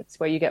pop-up events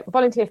where you get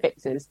volunteer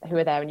fixers who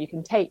are there, and you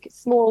can take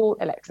small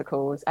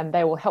electricals and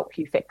they will help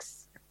you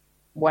fix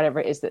whatever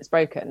it is that's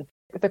broken.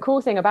 The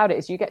cool thing about it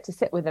is you get to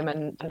sit with them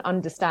and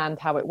understand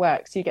how it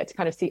works. You get to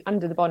kind of see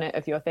under the bonnet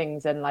of your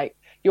things, and like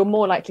you're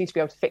more likely to be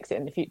able to fix it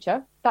in the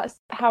future. That's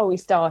how we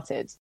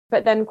started.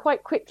 But then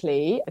quite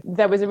quickly,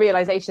 there was a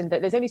realization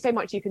that there's only so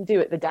much you can do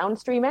at the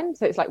downstream end.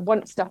 So it's like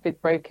once stuff is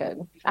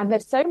broken, and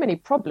there's so many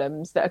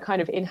problems that are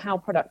kind of in how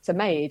products are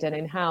made and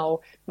in how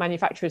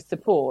manufacturers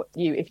support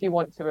you if you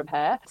want to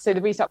repair. So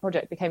the Restart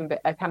Project became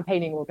a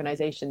campaigning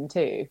organization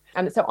too.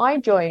 And so I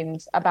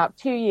joined about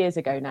 2 years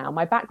ago now.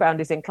 My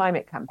background is in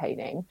climate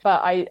campaigning,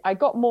 but I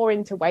got more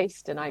into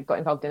waste, and I got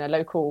involved in a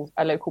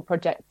local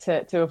project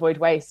to avoid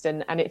waste.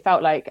 And it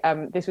felt like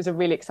this was a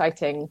really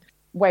exciting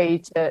way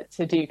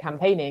to do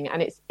campaigning,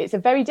 and it's a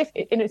very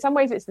different, in some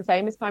ways it's the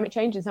same as climate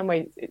change, in some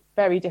ways it's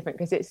very different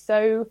because it's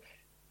so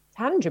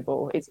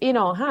tangible, it's in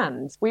our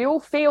hands. We all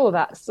feel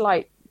that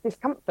slight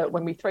discomfort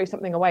when we throw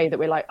something away that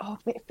we're like, oh,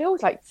 it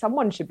feels like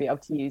someone should be able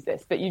to use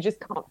this, but you just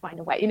can't find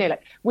a way, you know,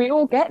 like we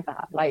all get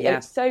that, like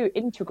It's so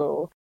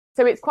integral.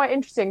 So it's quite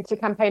interesting to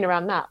campaign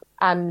around that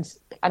and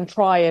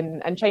try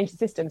and change the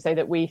system so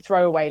that we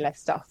throw away less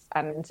stuff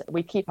and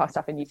we keep our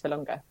stuff in use for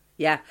longer.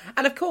 Yeah,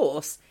 and of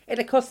course, in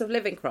a cost of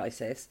living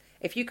crisis,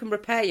 if you can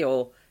repair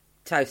your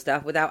toaster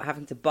without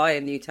having to buy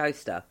a new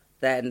toaster,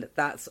 then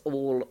that's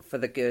all for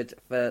the good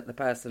for the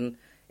person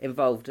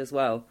involved as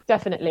well.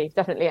 Definitely.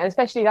 And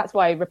especially that's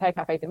why repair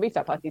cafes and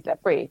restart parties are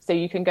free. So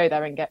you can go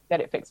there and get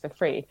it fixed for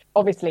free.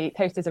 Obviously,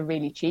 toasters are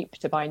really cheap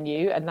to buy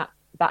new, and that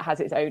has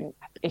its own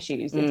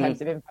issues in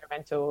terms of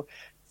environmental.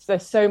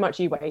 There's so much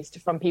e-waste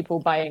from people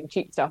buying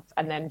cheap stuff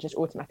and then just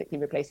automatically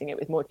replacing it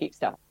with more cheap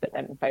stuff that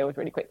then fails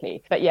really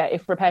quickly. But yeah,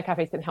 if repair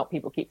cafes can help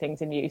people keep things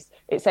in use,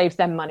 it saves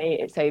them money,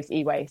 it saves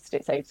e-waste,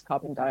 it saves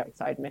carbon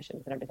dioxide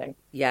emissions and everything.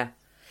 Yeah.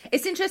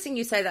 It's interesting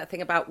you say that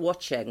thing about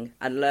watching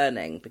and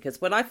learning,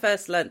 because when I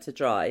first learnt to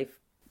drive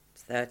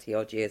 30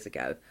 odd years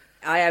ago,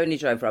 I only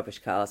drove rubbish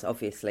cars,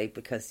 obviously,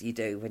 because you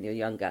do when you're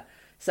younger.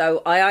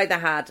 So I either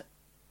had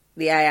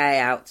the AA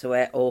out to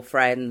it, or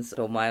friends,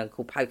 or my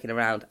uncle poking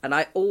around. And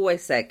I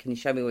always said, can you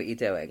show me what you're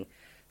doing?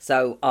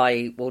 So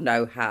I will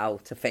know how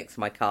to fix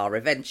my car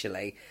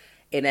eventually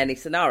in any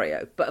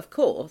scenario. But of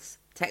course,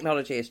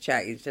 technology has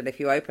changed. And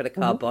if you open a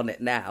car bonnet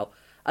now,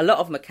 a lot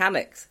of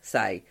mechanics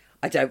say,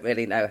 I don't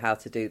really know how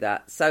to do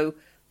that. So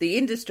the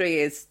industry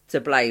is to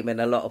blame in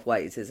a lot of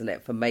ways, isn't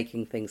it, for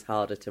making things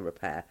harder to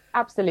repair?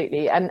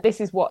 Absolutely. And this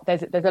is what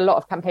there's a lot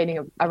of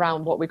campaigning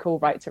around what we call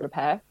right to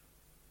repair.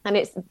 And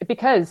it's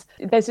because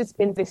there's just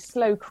been this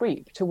slow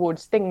creep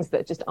towards things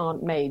that just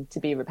aren't made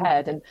to be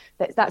repaired. And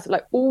that's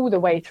like all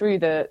the way through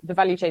the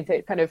value chain. So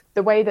it's kind of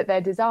the way that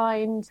they're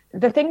designed.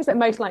 The things that are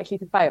most likely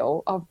to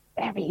fail are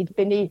buried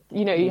beneath,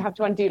 you know, you have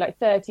to undo like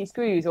 30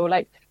 screws, or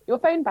like your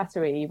phone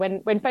battery.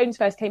 When phones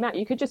first came out,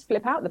 you could just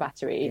flip out the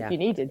battery if you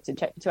needed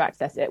to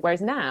access it.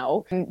 Whereas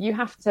now you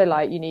have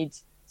to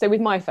so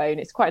with my phone,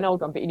 it's quite an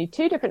old one, but you need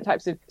 2 different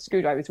types of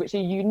screwdrivers, which are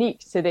unique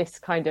to this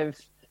kind of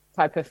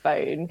type of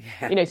phone,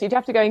 you know, so you'd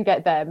have to go and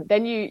get them.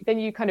 Then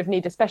you kind of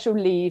need a special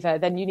lever,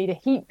 then you need a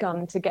heat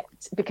gun to get,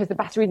 because the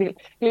battery's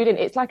glued in.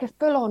 It's like a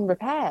full-on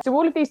repair. So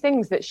all of these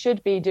things that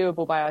should be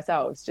doable by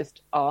ourselves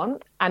just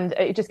aren't, and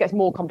it just gets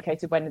more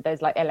complicated when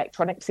there's like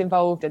electronics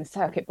involved and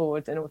circuit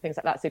boards and all things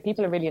like that. So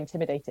people are really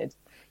intimidated.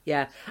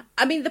 Yeah,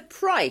 I mean, the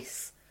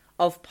price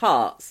of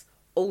parts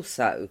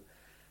also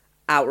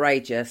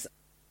outrageous.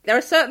 There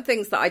are certain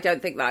things that I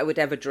don't think that I would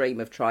ever dream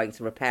of trying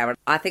to repair. And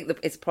I think that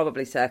it's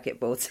probably circuit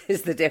boards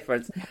is the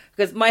difference.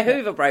 Because my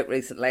Hoover broke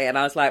recently and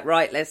I was like,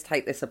 right, let's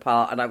take this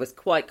apart. And I was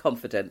quite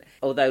confident.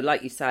 Although,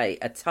 like you say,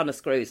 a ton of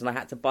screws, and I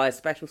had to buy a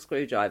special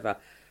screwdriver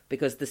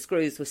because the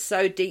screws were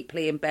so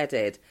deeply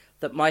embedded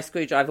that my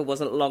screwdriver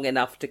wasn't long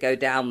enough to go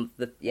down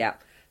the... Yeah,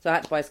 so I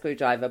had to buy a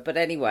screwdriver. But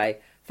anyway,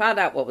 found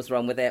out what was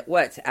wrong with it,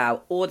 worked it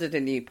out, ordered a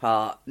new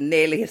part,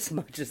 nearly as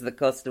much as the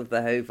cost of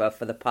the Hoover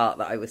for the part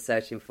that I was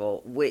searching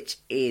for, which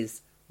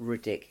is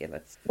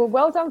ridiculous. Well,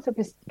 well done for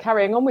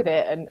carrying on with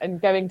it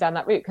and going down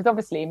that route, because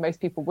obviously most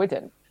people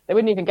wouldn't. They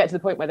wouldn't even get to the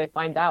point where they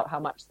find out how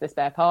much the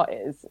spare part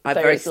is. I'm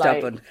very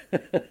stubborn.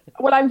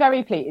 Well, I'm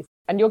very pleased.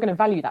 And you're going to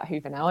value that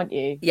Hoover now, aren't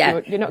you?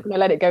 Yeah. You're not going to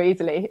let it go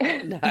easily.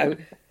 No.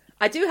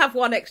 I do have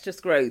one extra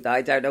screw that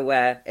I don't know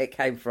where it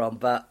came from,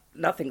 but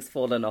nothing's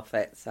fallen off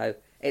it. So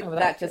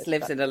that just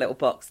lives in a little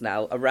box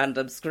now, a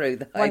random screw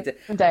that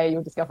one day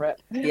you'll discover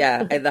it.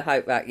 Yeah, in the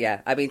hope that,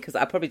 I mean, because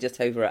I probably just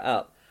hoover it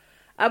up.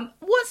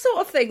 What sort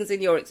of things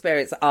in your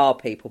experience are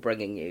people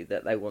bringing you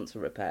that they want to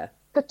repair?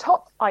 The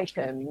top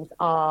items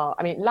are,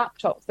 I mean,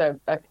 laptops are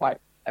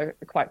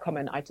quite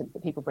common items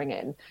that people bring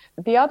in.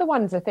 But the other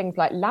ones are things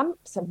like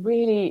lamps are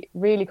really,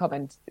 really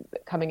common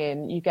coming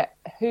in. You get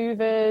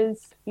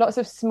Hoovers, lots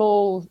of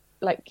small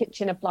like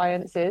kitchen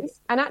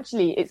appliances. And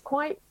actually it's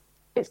quite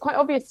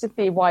obvious to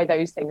see why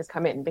those things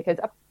come in, because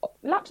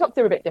laptops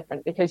are a bit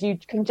different, because you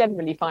can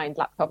generally find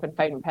laptop and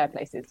phone repair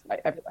places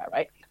everywhere,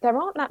 right? There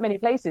aren't that many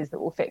places that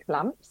will fix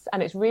lamps,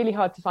 and it's really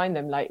hard to find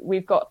them. Like,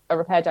 we've got a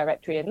repair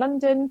directory in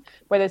London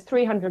where there's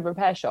 300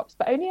 repair shops,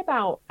 but only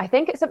about, I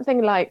think it's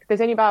something like,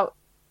 there's only about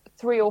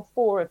 3 or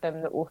 4 of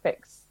them that will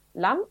fix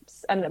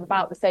lamps, and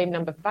about the same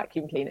number for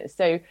vacuum cleaners.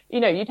 So,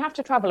 you'd have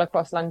to travel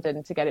across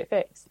London to get it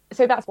fixed.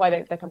 So that's why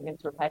they're coming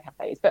into repair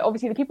cafes. But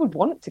obviously the people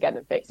want to get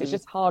them fixed. It's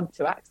just hard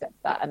to access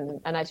that. And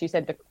as you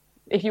said,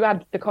 if you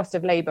add the cost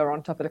of labour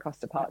on top of the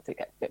cost of parts, it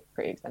gets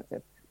pretty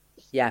expensive.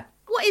 Yeah.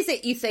 What is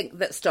it you think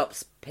that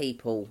stops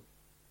people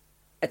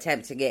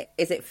attempting it?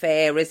 Is it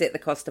fear? Is it the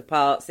cost of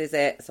parts? Is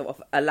it sort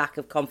of a lack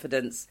of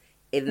confidence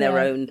in their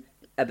own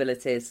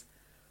abilities?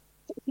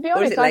 To be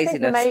honest, or is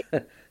it laziness?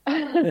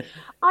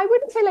 I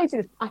wouldn't say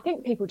laziness. I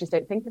think people just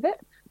don't think of it.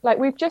 Like,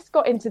 we've just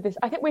got into this.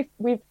 I think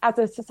we've as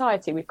a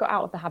society, we've got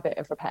out of the habit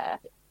of repair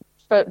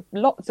for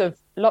lots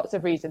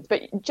of reasons.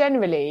 But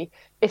generally,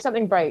 if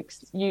something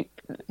breaks,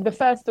 the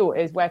first thought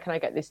is, where can I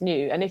get this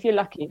new? And if you're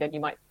lucky, then you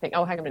might think,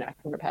 oh, hang on a minute,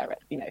 I can repair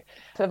it.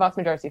 For the vast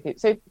majority of people.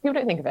 So people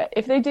don't think of it.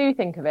 If they do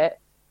think of it,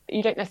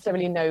 you don't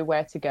necessarily know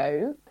where to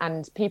go.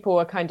 And people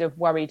are kind of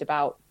worried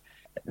about,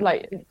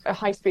 like, a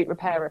high street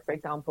repairer, for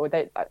example,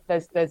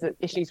 there's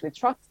issues with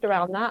trust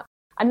around that.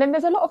 And then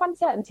there's a lot of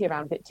uncertainty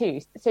around it too.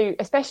 So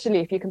especially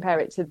if you compare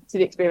it to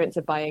the experience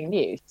of buying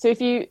new. So if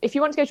you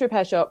want to go to a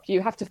repair shop,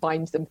 you have to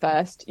find them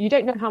first. You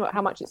don't know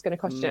how much it's going to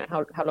cost you, and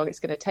how long it's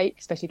going to take,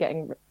 especially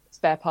getting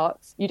spare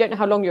parts. You don't know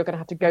how long you're going to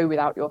have to go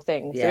without your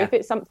thing. Yeah. So if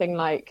it's something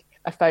like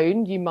a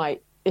phone, you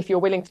might, if you're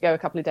willing to go a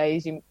couple of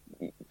days,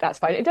 that's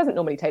fine. It doesn't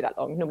normally take that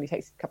long. It normally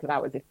takes a couple of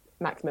hours if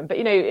maximum. But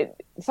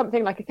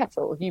something like a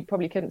kettle, you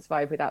probably couldn't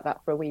survive without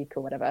that for a week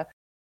or whatever.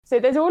 So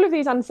there's all of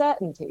these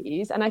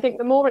uncertainties, and I think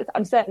the more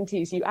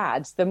uncertainties you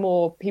add, the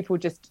more people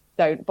just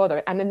don't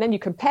bother. And then you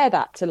compare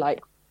that to,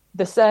 like,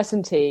 the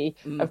certainty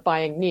of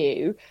buying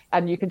new,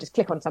 and you can just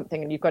click on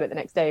something and you've got it the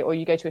next day, or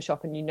you go to a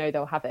shop and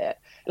they'll have it.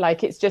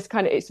 Like, it's just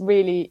it's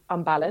really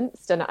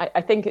unbalanced. And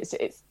I think it's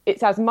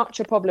as much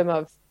a problem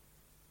of,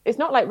 it's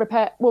not like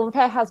repair. Well,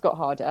 repair has got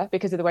harder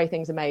because of the way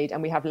things are made,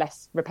 and we have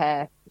less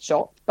repair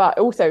shop. But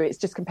also, it's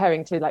just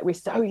comparing to, like, we're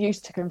so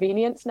used to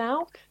convenience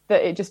now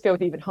that it just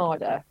feels even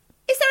harder.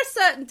 Is there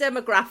a certain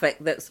demographic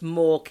that's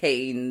more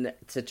keen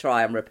to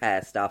try and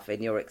repair stuff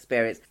in your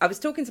experience? I was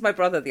talking to my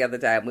brother the other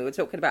day, and we were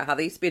talking about how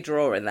there used to be a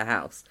drawer in the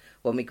house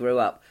when we grew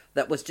up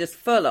that was just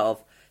full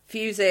of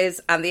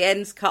fuses and the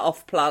ends cut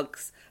off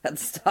plugs and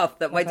stuff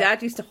that my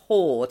dad used to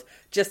hoard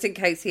just in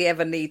case he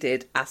ever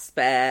needed a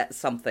spare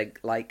something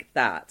like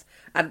that.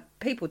 And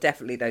people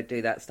definitely don't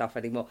do that stuff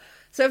anymore.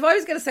 So if I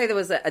was going to say there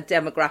was a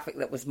demographic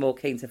that was more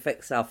keen to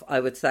fix stuff,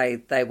 I would say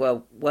they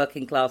were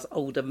working class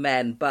older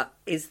men. But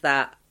is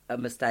that a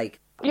mistake?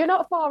 You're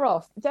not far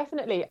off.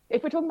 Definitely.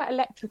 If we're talking about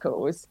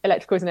electricals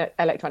and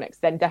electronics,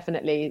 then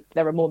definitely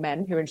there are more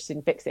men who are interested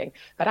in fixing.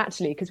 But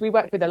actually, because we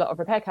work with a lot of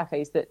repair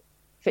cafes that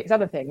fix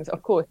other things,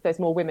 of course, there's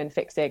more women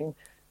fixing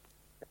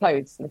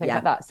clothes and things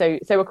like that.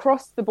 So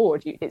across the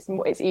board,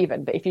 it's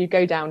even. But if you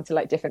go down to,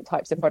 like, different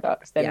types of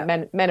products,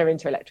 then men are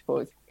into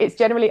electricals. It's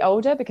generally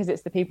older because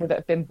it's the people that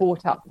have been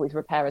brought up with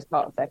repair as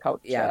part of their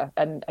culture. Yeah.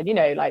 And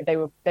like, they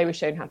were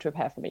shown how to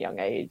repair from a young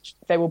age.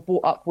 They were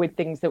brought up with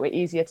things that were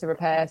easier to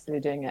repair, so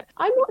they're doing it.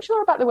 I'm not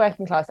sure about the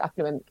working class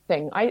affluent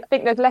thing. I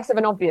think there's less of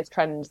an obvious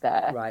trend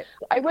there. Right.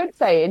 I would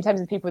say, in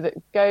terms of people that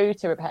go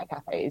to repair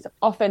cafes,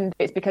 often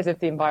it's because of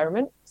the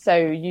environment. So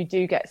you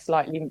do get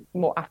slightly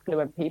more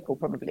affluent people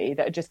probably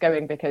that are just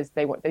going because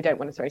they don't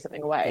want to throw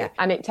something away. Yeah.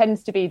 And it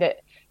tends to be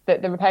that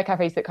the repair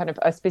cafes that kind of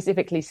are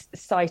specifically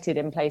cited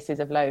in places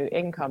of low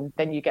income,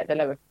 then you get the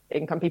lower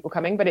income people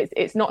coming. But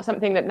it's not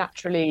something that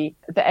naturally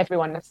that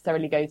everyone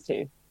necessarily goes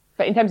to.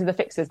 But in terms of the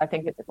fixers, I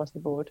think it's across the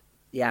board.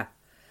 Yeah.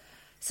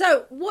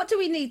 So what do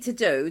we need to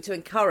do to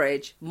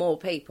encourage more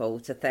people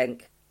to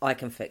think, I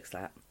can fix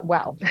that?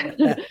 Well,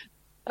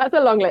 That's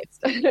a long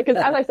list because,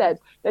 as I said,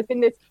 there's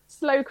been this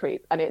slow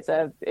creep, and it's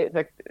a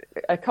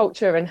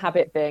culture and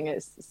habit thing,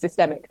 it's a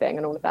systemic thing,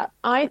 and all of that.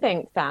 I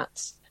think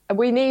that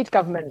we need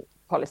government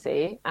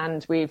policy,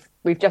 and we've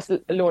just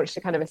launched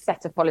a kind of a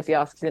set of policy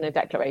asks in a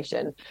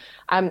declaration,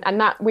 and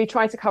that we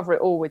try to cover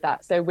it all with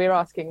that. So we're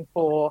asking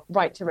for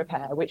right to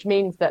repair, which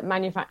means that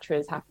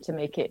manufacturers have to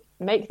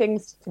make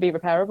things to be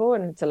repairable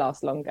and to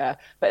last longer,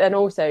 but then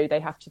also they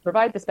have to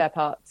provide the spare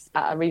parts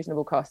at a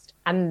reasonable cost,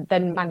 and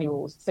then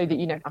manuals so that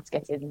you know how to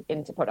get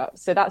into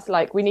products. So that's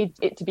like, we need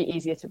it to be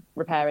easier to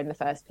repair in the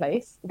first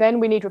place.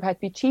 Then we need repair to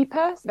be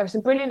cheaper. So there are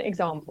some brilliant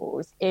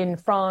examples in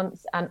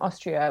France and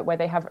Austria where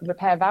they have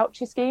repair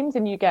voucher schemes,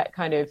 and you get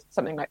kind of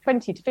something like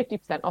 20 to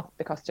 50% off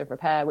the cost of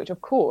repair, which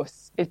of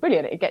course is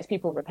brilliant. It gets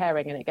people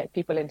repairing and it gets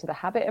people into the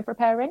habit of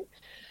repairing.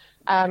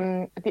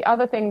 The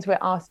other things we're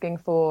asking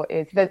for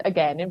is that,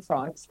 again, in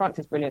France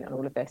is brilliant on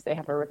all of this. They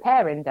have a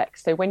repair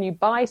index. So when you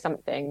buy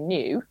something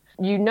new,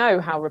 you know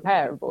how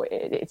repairable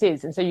it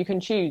is. And so you can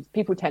choose,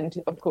 people tend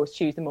to, of course,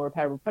 choose the more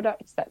repairable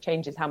products. That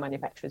changes how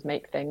manufacturers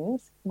make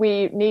things.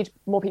 We need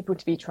more people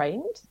to be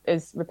trained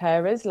as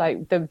repairers.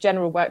 Like, the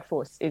general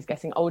workforce is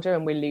getting older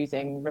and we're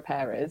losing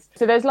repairers.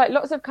 So there's like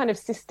lots of kind of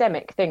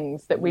systemic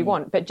things that we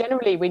want, but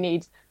generally we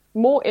need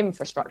more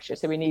infrastructure.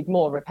 So we need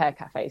more repair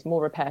cafes,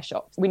 more repair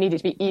shops. We need it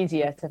to be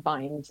easier to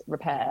find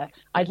repair.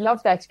 I'd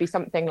love there to be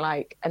something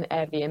like an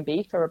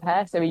Airbnb for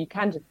repair, so you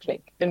can just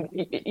click and,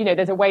 you know,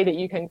 there's a way that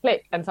you can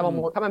click and someone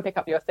will come and pick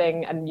up your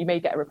thing and you may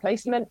get a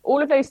replacement. All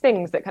of those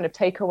things that kind of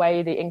take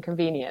away the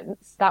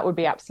inconvenience, that would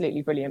be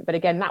absolutely brilliant. But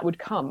again, that would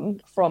come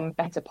from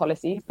better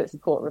policies that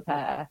support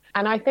repair.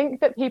 And I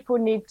think that people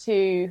need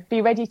to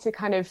be ready to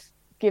kind of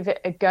give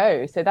it a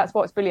go. So that's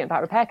what's brilliant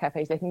about repair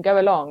cafes. They can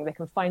go along, they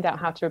can find out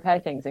how to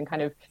repair things and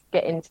kind of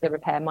get into the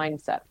repair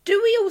mindset.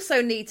 Do we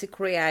also need to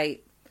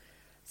create,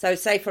 so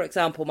say for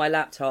example my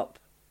laptop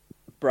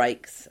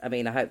breaks, I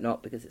mean I hope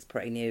not because it's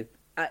pretty new,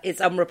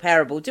 it's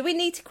unrepairable. Do we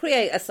need to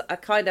create a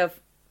kind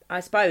of, I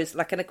suppose,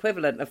 like an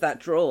equivalent of that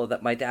drawer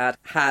that my dad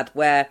had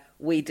where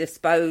we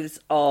dispose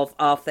of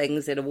our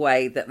things in a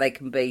way that they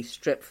can be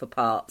stripped for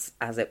parts,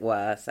 as it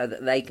were, so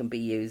that they can be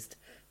used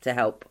to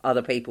help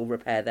other people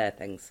repair their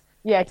things?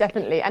 Yeah,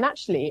 definitely. And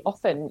actually,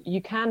 often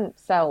you can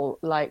sell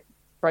like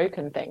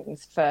broken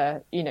things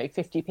for, you know,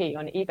 50p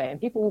on eBay, and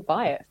people will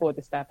buy it for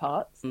the spare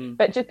parts.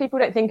 But just people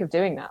don't think of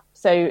doing that.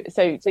 So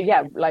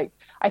yeah, like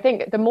I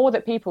think the more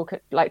that people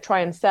could like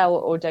try and sell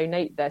or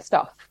donate their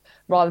stuff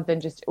rather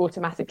than just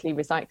automatically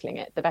recycling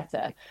it, the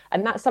better.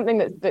 And that's something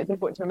that's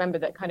important to remember,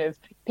 that kind of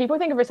people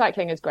think of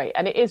recycling as great,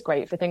 and it is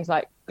great for things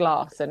like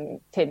glass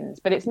and tins,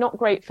 but it's not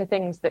great for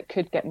things that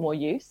could get more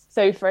use.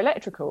 So for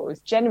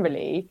electricals,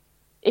 generally,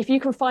 if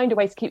you can find a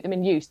way to keep them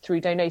in use through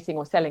donating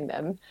or selling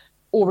them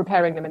or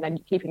repairing them and then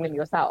keeping them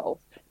yourself,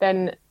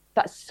 then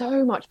that's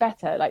so much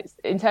better, like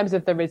in terms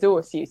of the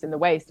resource use and the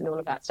waste and all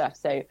of that stuff.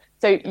 So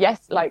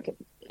yes, like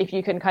if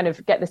you can kind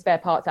of get the spare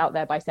parts out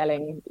there by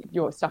selling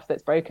your stuff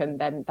that's broken,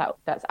 then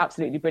that's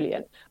absolutely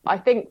brilliant. I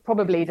think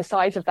probably the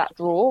size of that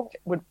drawer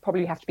would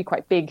probably have to be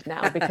quite big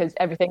now because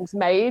everything's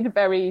made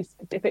very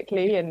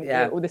specifically and you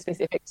know, all the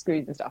specific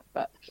screws and stuff.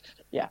 But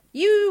yeah.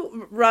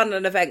 You run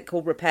an event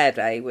called Repair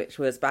Day, which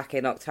was back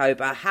in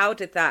October. How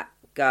did that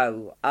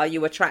go? Are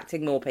you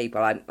attracting more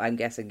people? I'm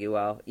guessing you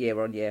are,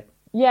 year on year.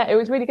 Yeah, it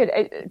was really good.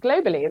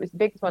 Globally, it was the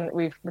biggest one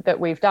that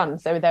we've done.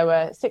 So there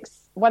were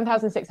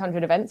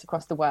 1,600 events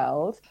across the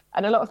world,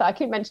 and a lot of that. I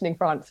keep mentioning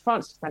France.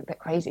 France just went a bit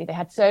crazy. They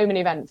had so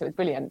many events; it was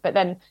brilliant. But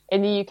then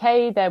in the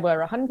UK, there were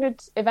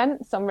 100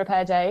 events on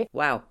Repair Day.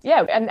 Wow.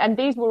 Yeah, and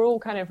these were all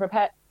kind of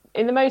repair.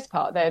 In the most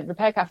part, they're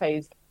repair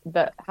cafes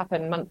that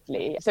happen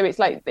monthly. So it's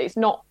like, it's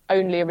not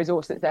only a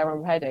resource that's there on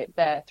Repair Day, it's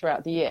there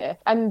throughout the year.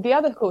 And the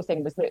other cool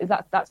thing was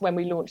that's when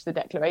we launched the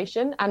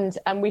declaration, and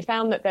we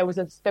found that there was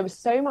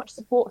so much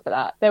support for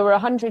that. There were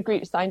 100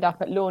 groups signed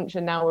up at launch,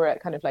 and now we're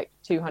at kind of like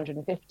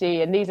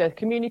 250. And these are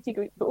community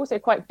groups, but also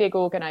quite big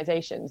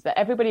organizations that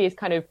everybody is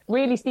kind of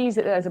really sees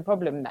that there's a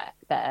problem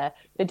there.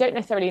 They don't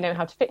necessarily know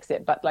how to fix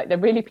it, but like they're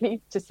really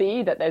pleased to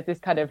see that there's this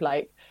kind of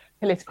like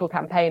political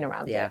campaign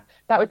around it.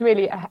 That was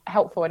really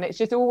helpful, and it's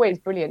just always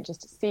brilliant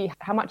just to see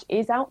how much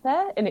is out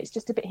there, and it's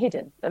just a bit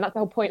hidden. And that's the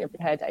whole point of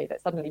Repair Day,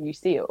 that suddenly you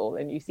see it all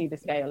and you see the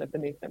scale of the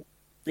movement.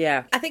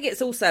 Yeah, I think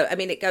it's also, I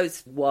mean, it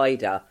goes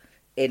wider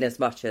in as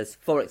much as,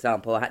 for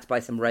example, I had to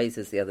buy some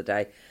razors the other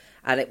day,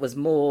 and it was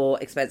more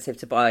expensive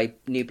to buy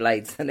new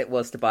blades than it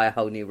was to buy a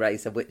whole new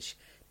razor, which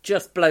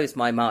just blows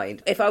my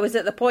mind. If I was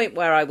at the point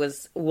where I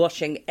was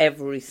washing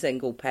every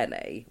single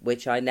penny,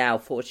 which I now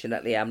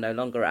fortunately am no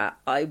longer at,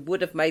 I would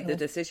have made the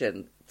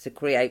decision to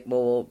create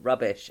more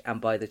rubbish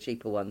and buy the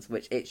cheaper ones,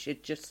 which it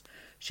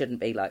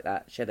shouldn't be like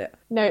that, should it?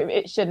 No,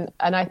 it shouldn't.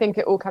 And I think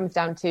it all comes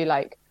down to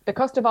like the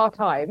cost of our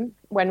time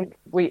when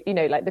we, you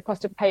know, like the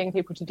cost of paying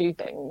people to do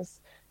things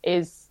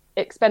is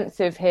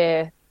expensive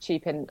here,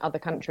 cheap in other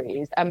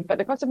countries. But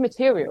the cost of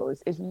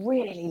materials is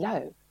really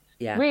low.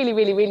 Yeah. Really,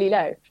 really, really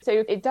low.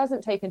 So it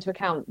doesn't take into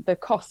account the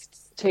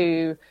costs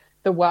to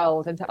the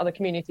world and to other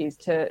communities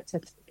to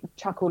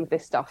chuck all of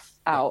this stuff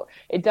out.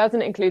 It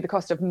doesn't include the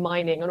cost of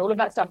mining and all of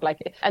that stuff.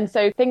 And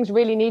so things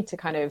really need to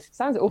kind of,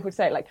 sounds awful to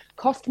say, like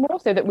cost more,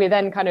 so that we're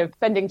then kind of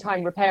spending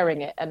time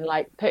repairing it and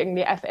like putting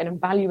the effort in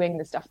and valuing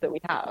the stuff that we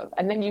have.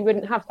 And then you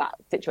wouldn't have that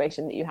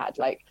situation that you had.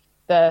 Like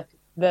the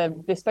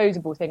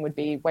disposable thing would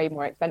be way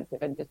more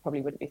expensive and just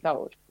probably wouldn't be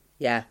sold.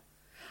 Yeah.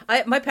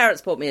 My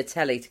parents bought me a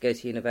telly to go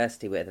to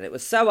university with, and it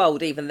was so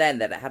old even then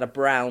that it had a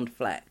brown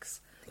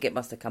flex. I think it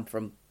must have come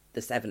from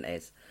the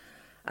 70s.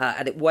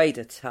 And it weighed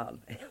a ton.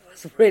 It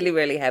was really,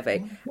 really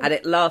heavy. And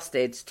it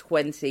lasted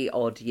 20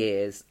 odd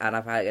years. And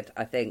I've had,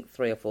 I think,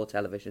 3 or 4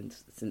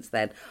 televisions since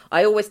then.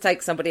 I always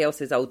take somebody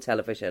else's old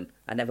television.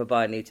 I never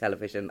buy a new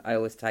television. I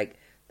always take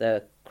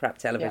the crap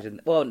television.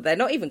 Yeah. Well, they're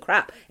not even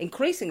crap.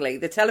 Increasingly,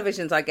 the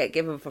televisions I get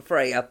given for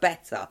free are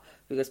better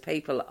because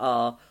people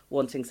are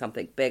wanting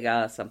something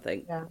bigger,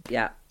 something,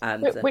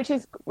 and which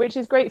is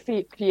great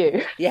for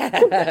you.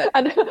 Yeah,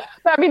 and but,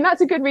 I mean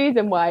that's a good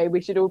reason why we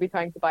should all be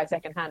trying to buy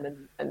secondhand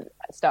and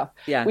stuff.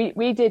 Yeah,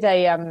 we did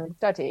a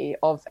study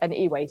of an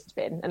e-waste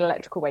bin, an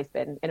electrical waste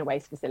bin in a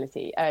waste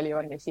facility earlier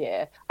on this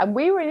year, and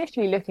we were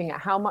initially looking at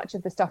how much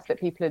of the stuff that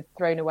people had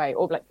thrown away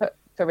or like put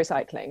for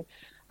recycling,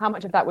 how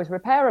much of that was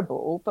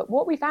repairable. But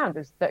what we found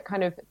was that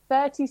kind of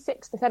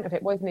 36% of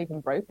it wasn't even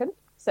broken.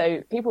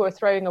 So people were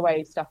throwing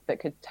away stuff that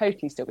could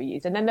totally still be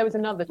used. And then there was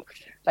another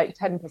like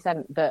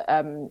 10%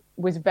 that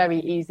was very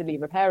easily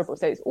repairable.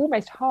 So it's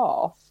almost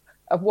half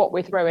of what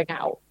we're throwing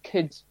out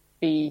could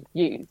be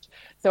used.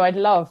 So I'd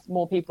love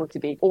more people to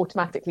be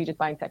automatically just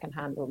buying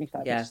secondhand or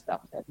refurbished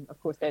stuff. And of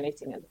course,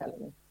 donating and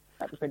selling it.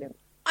 That'd be brilliant.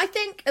 I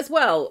think as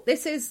well,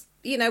 this is,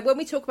 when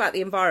we talk about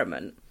the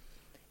environment,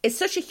 it's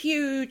such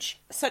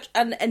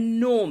an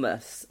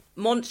enormous,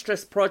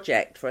 monstrous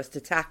project for us to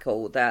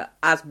tackle that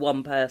as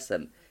one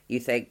person, you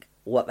think,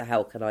 what the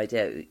hell can I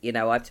do?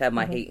 I've turned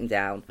my heating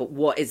down, but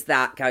what is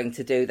that going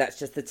to do? That's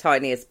just the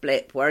tiniest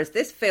blip. Whereas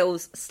this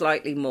feels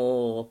slightly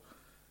more,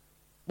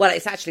 well,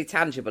 it's actually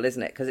tangible,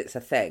 isn't it? Because it's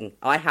a thing.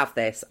 I have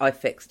this, I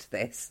fixed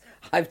this,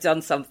 I've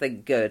done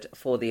something good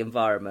for the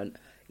environment.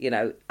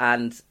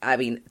 And I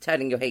mean,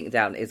 turning your heating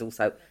down is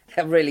also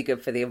really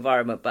good for the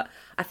environment, but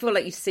I feel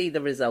like you see the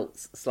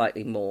results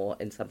slightly more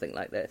in something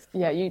like this.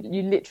 Yeah, you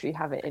literally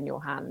have it in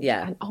your hand.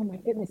 Yeah. And oh my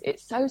goodness,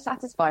 it's so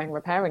satisfying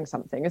repairing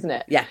something, isn't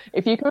it? Yeah.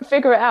 If you can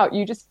figure it out,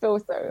 you just feel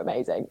so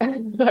amazing.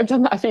 I've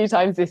done that a few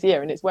times this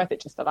year and it's worth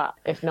it just for that,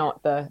 if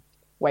not the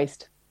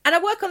waste. And I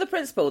work on the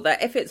principle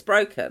that if it's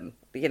broken,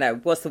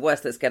 what's the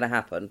worst that's going to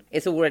happen?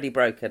 It's already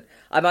broken.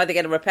 I'm either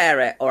going to repair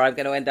it or I'm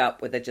going to end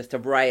up with just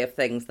an array of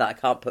things that I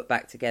can't put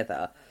back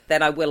together.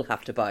 Then I will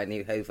have to buy a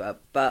new Hoover,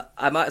 but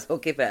I might as well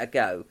give it a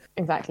go.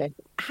 Exactly.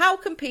 How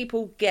can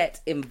people get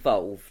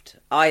involved?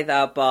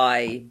 Either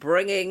by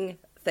bringing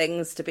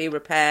things to be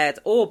repaired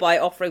or by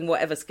offering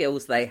whatever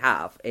skills they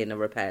have in a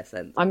repair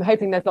sense. I'm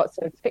hoping there's lots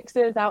of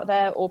fixers out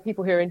there or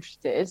people who are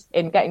interested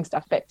in getting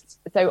stuff fixed.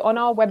 So on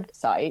our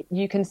website,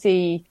 you can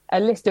see a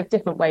list of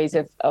different ways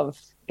of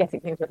getting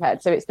things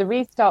repaired. So it's the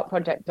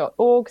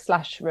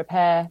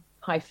restartproject.org/repair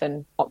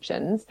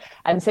options.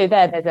 And so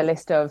there's a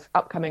list of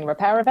upcoming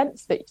repair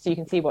events so you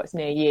can see what's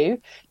near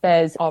you.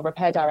 There's our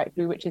repair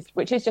directory, which is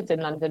just in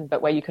London,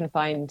 but where you can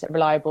find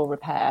reliable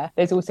repair.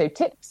 There's also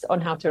tips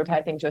on how to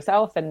repair things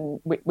yourself. And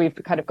we've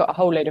kind of got a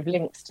whole load of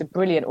links to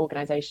brilliant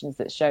organizations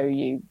that show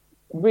you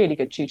really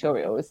good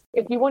tutorials.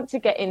 If you want to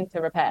get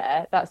into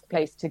repair, that's the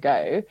place to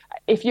go.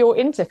 If you're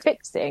into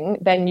fixing,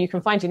 then you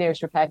can find your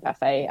nearest repair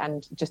cafe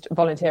and just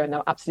volunteer and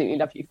they'll absolutely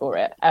love you for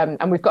it.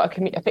 And we've got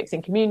a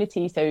fixing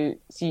community, so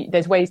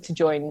there's ways to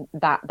join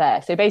that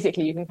there. So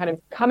basically you can kind of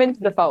come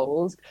into the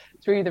fold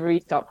through the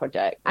Restart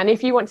project. And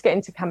if you want to get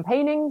into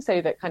campaigning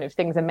so that kind of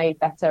things are made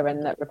better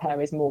and that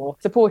repair is more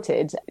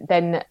supported,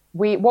 then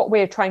what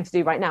we're trying to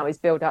do right now is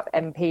build up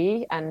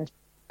MP and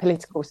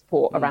political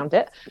support around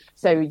it.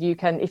 So you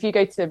can, if you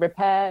go to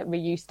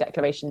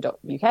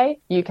repairreusedeclaration.uk,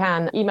 you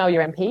can email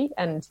your MP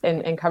and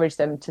encourage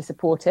them to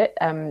support it.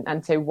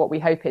 And so what we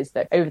hope is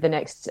that over the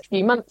next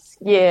few months,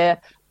 year,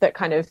 that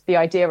kind of the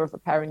idea of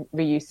repair and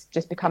reuse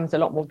just becomes a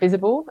lot more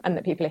visible and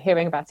that people are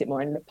hearing about it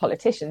more and the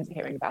politicians are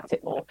hearing about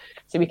it more.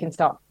 So we can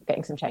start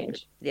getting some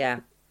change. Yeah,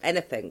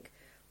 anything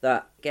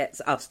that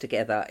gets us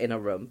together in a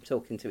room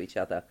talking to each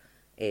other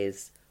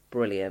is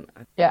brilliant.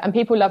 Yeah, and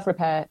people love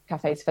repair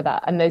cafes for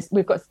that. And there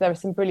are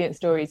some brilliant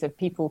stories of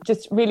people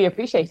just really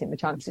appreciating the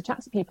chance to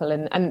chat to people.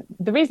 And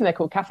the reason they're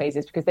called cafes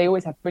is because they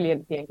always have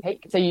brilliant tea and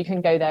cake. So you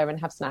can go there and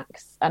have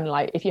snacks. And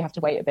if you have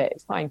to wait a bit,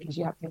 it's fine because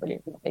you have some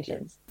brilliant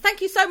conversations.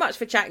 Thank you so much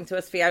for chatting to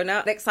us,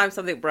 Fiona. Next time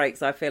something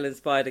breaks, I feel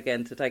inspired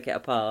again to take it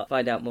apart,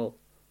 find out more.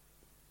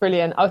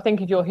 Brilliant. I'll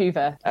think of your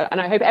Hoover. And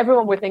I hope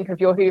everyone would think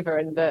of your Hoover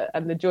and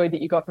the joy that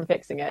you got from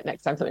fixing it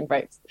next time something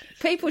breaks.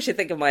 People should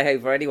think of my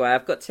Hoover anyway.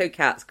 I've got 2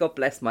 cats. God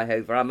bless my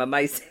Hoover. I'm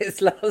amazed it's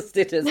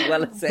lasted as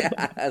well as it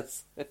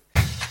has.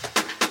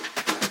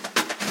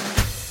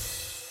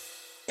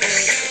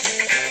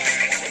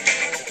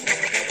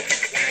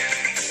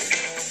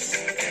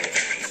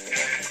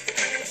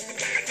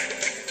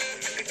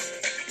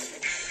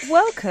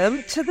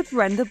 Welcome to the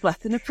Brenda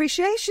Blethyn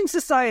Appreciation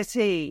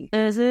Society.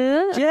 Is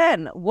it?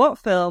 Jen, what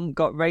film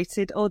got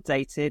rated or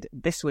dated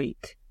this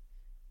week?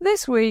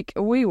 This week,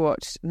 we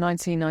watched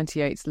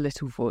 1998's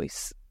Little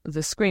Voice. The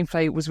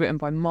screenplay was written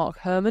by Mark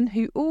Herman,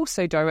 who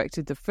also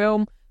directed the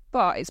film,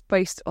 but it's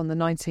based on the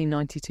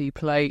 1992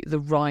 play The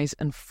Rise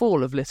and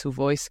Fall of Little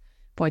Voice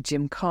by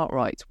Jim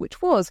Cartwright,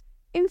 which was,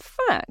 in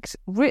fact,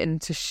 written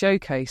to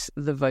showcase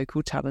the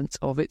vocal talents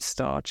of its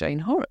star, Jane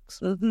Horrocks.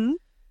 Mm-hmm.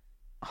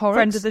 Horrocks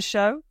Friend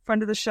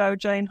of the show,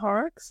 Jane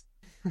Horrocks.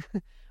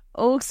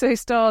 also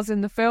stars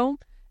in the film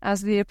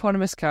as the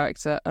eponymous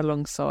character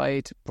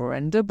alongside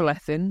Brenda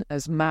Blethyn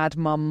as Mad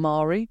Mum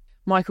Mari,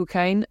 Michael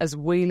Caine as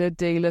Wheeler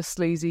Dealer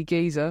Sleazy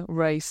Geezer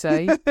Ray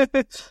Say.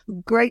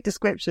 Great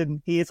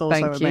description. He is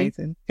also Thank you.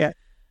 amazing. Yeah.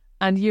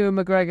 And Ewan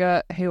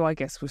McGregor, who I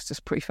guess was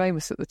just pretty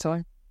famous at the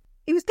time.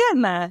 He was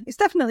getting there. He's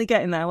definitely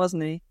getting there,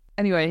 wasn't he?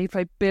 Anyway, he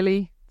played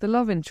Billy, the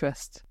love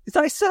interest. Is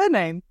that his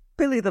surname?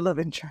 Billy the love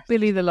interest.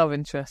 Billy the love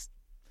interest.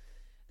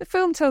 The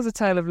film tells a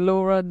tale of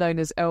Laura, known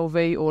as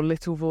LV or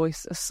Little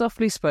Voice, a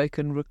softly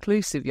spoken,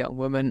 reclusive young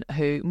woman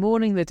who,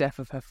 mourning the death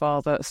of her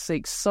father,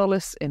 seeks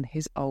solace in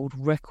his old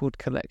record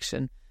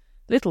collection.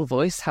 Little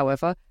Voice,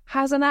 however,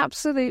 has an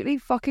absolutely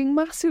fucking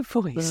massive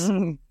voice.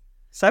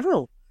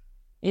 Several.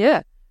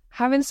 Yeah.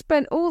 Having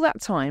spent all that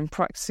time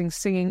practicing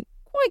singing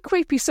quite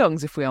creepy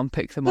songs, if we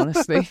unpick them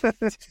honestly,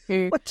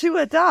 To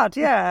her dad,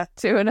 yeah.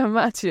 to an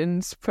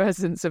imagined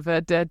presence of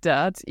her dead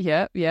dad.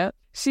 Yeah, yeah.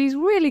 She's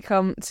really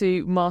come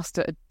to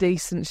master a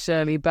decent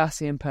Shirley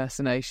Bassey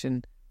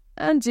impersonation,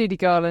 and Judy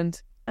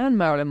Garland, and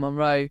Marilyn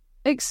Monroe,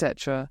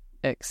 etc.,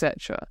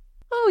 etc.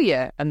 Oh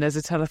yeah, and there's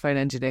a telephone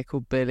engineer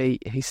called Billy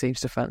who seems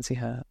to fancy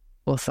her,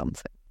 or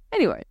something.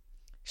 Anyway,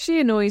 she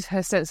annoys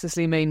her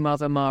senselessly mean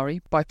mother, Mari,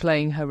 by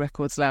playing her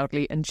records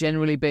loudly and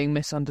generally being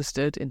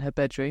misunderstood in her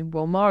bedroom,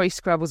 while Mari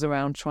scrabbles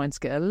around trying to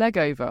get her leg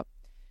over.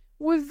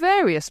 With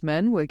various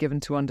men, we're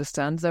given to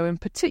understand, though in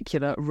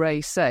particular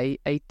Ray Say,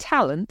 a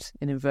talent,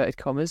 in inverted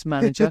commas,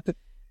 manager,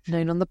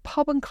 known on the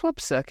pub and club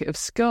circuit of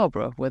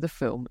Scarborough, where the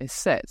film is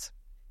set.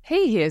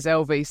 He hears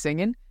LV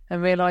singing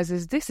and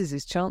realises this is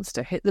his chance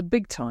to hit the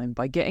big time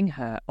by getting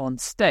her on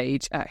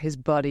stage at his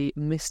buddy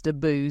Mr.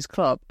 Boo's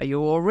club. Are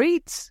you all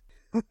reads?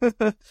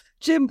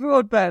 Jim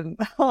Broadbent.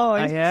 Oh,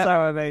 he's yeah.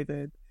 so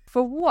amazing.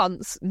 For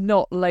once,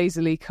 not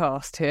lazily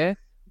cast here.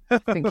 I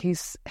think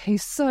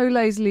he's so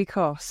lazily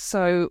cast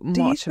so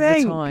Do you much of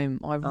think? the time.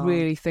 I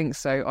really think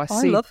so. I I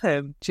see love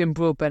him. Jim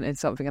Broadbent in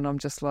something and I'm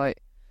just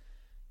like,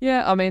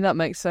 yeah, I mean, that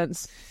makes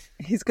sense.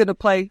 He's going to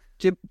play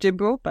Jim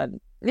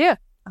Broadbent. Yeah,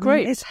 I great.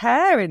 mean, his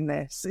hair in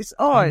this. It's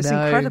I it's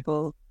know.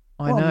 incredible.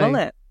 I What a know.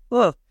 mullet.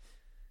 Ugh.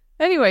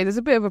 Anyway, there's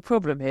a bit of a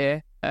problem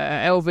here.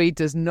 LV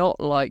does not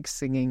like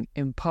singing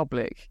in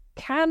public.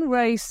 Can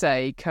Ray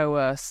Say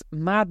coerce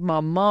Mad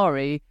Mum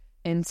Mari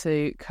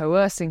into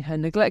coercing her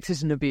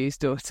neglected and abused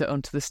daughter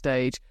onto the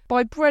stage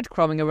by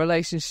breadcrumbing a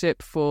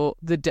relationship for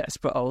the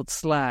desperate old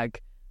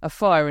slag? A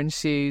fire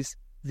ensues.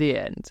 The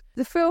end.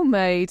 The film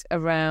made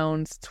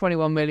around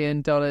 $21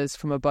 million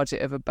from a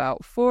budget of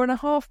about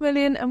 $4.5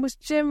 million and was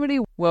generally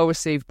well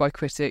received by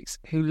critics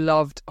who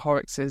loved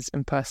Horrocks'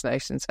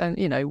 impersonations. And,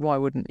 you know, why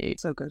wouldn't you?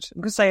 So good.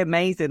 I'm going to say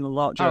amazing a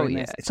lot during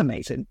yeah. this. It's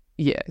amazing.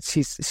 Yeah,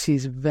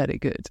 she's very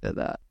good at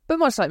that. But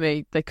much like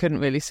me, they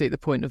couldn't really see the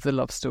point of the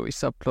love story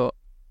subplot,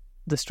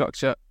 the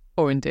structure,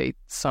 or indeed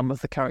some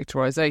of the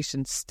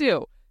characterisation.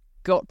 Still,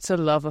 got to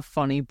love a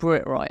funny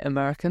Brit, right,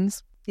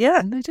 Americans?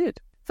 Yeah. And they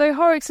did. Though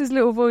Horrocks'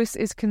 Little Voice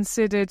is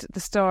considered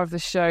the star of the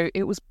show,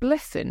 it was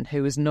Blethyn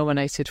who was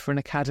nominated for an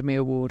Academy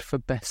Award for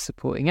Best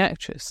Supporting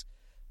Actress.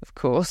 Of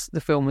course,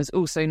 the film was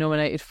also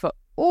nominated for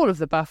all of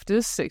the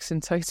BAFTAs, 6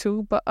 in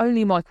total, but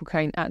only Michael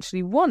Caine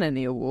actually won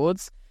any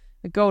awards.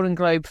 A Golden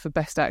Globe for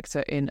Best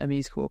Actor in a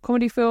Musical or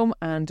Comedy Film,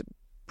 and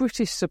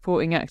British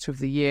Supporting Actor of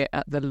the Year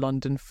at the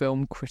London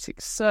Film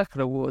Critics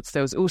Circle Awards.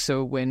 There was also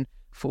a win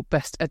for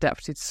Best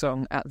Adapted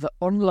Song at the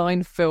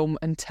Online Film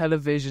and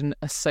Television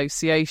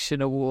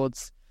Association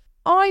Awards.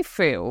 I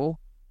feel,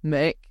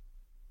 Mick,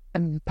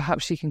 and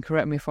perhaps you can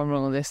correct me if I'm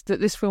wrong on this, that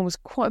this film was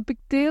quite a big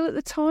deal at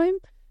the time,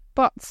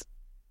 but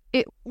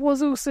it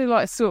was also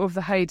like sort of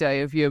the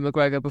heyday of Ewan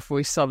McGregor before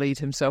he sullied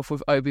himself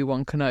with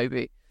Obi-Wan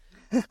Kenobi.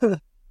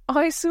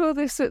 I saw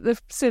this at the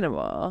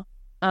cinema,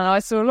 and I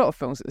saw a lot of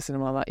films at the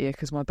cinema that year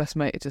because my best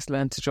mate had just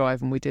learned to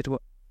drive and we did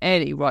what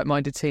any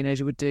right-minded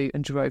teenager would do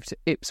and drove to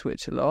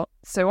Ipswich a lot.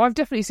 So I've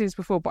definitely seen this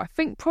before, but I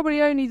think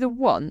probably only the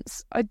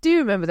once. I do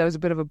remember there was a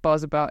bit of a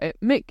buzz about it.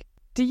 Mick,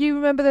 do you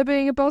remember there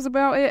being a buzz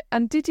about it,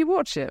 and did you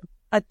watch it?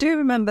 I do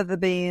remember there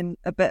being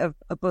a bit of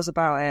a buzz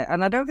about it,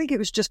 and I don't think it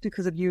was just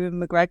because of Ewan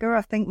McGregor.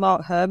 I think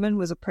Mark Herman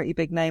was a pretty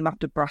big name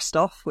after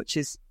Brastoff, which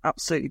is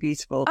absolutely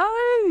beautiful.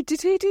 Oh,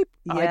 did he do?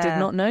 I did Yeah.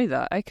 not know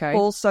that. Okay.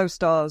 Also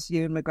stars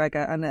Ewan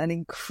McGregor, and an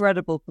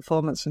incredible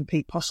performance from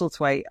Pete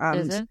Postlethwaite.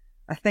 Is And it?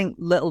 I think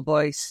Little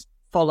Voice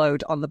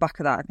followed on the back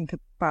of that, I think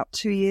about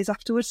 2 years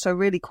afterwards, so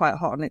really quite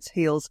hot on its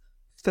heels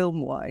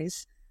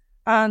film-wise.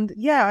 And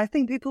yeah, I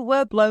think people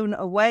were blown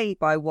away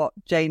by what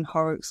Jane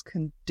Horrocks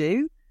can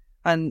do,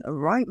 and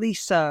rightly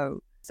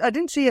so. I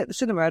didn't see it at the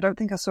cinema. I don't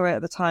think I saw it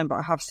at the time, but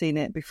I have seen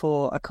it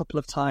before a couple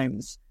of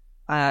times.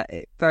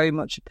 It very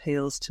much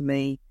appeals to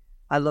me.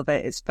 I love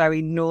it. It's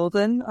very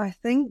northern, I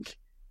think.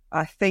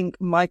 I think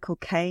Michael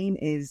Caine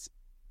is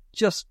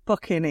just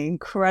fucking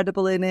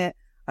incredible in it.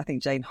 I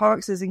think Jane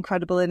Horrocks is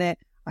incredible in it.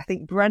 I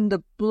think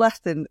Brenda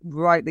Blethyn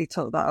rightly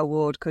took that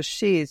award because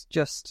she is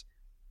just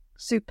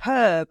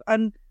superb.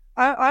 And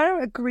I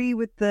don't agree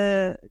with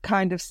the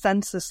kind of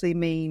senselessly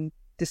mean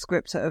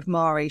descriptor of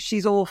Mari.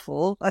 She's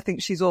awful. I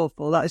think she's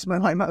awful. That is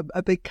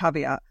a big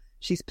caveat.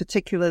 She's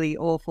particularly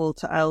awful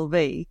to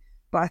LV,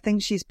 but I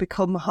think she's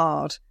become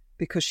hard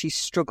because she's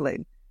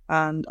struggling.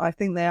 And I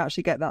think they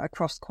actually get that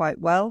across quite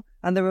well.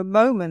 And there are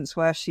moments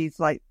where she's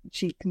like,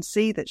 she can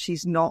see that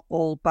she's not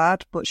all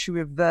bad, but she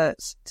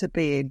reverts to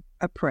being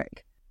a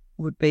prick,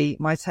 would be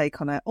my take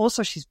on it.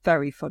 Also, she's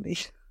very funny.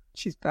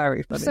 She's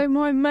very funny. So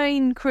my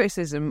main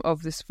criticism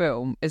of this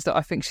film is that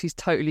I think she's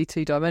totally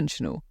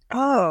two-dimensional.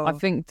 Oh. I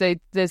think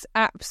there's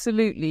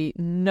absolutely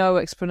no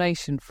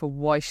explanation for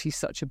why she's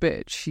such a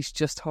bitch. She's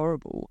just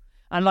horrible.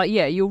 And, like,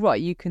 yeah, you're right.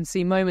 You can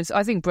see moments.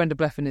 I think Brenda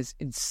Blethyn is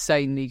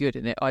insanely good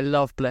in it. I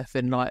love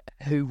Blethyn. Like,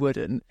 who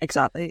wouldn't?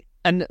 Exactly.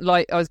 And,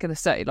 like, I was going to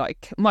say,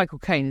 like, Michael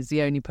Caine is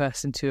the only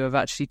person to have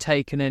actually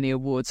taken any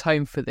awards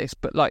home for this.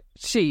 But, like,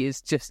 she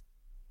is just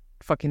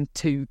fucking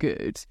too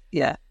good.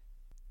 Yeah.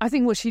 I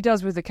think what she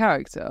does with the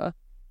character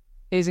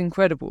is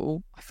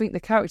incredible. I think the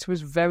character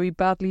was very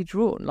badly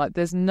drawn. Like,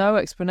 there's no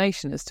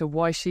explanation as to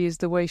why she is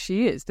the way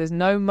she is. There's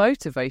no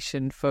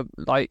motivation for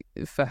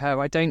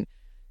her. I don't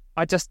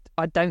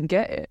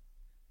get it.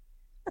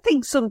 I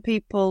think some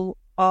people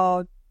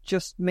are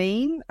just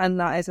mean, and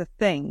that is a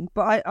thing.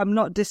 But I'm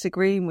not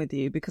disagreeing with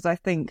you because I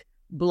think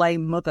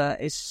blame mother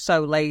is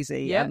so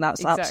lazy, and that's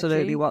exactly.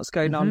 Absolutely what's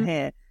going on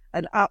here.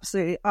 And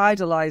absolutely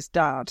idolise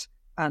dad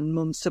and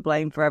mum's to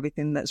blame for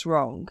everything that's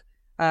wrong.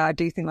 I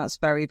do think that's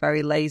very,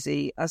 very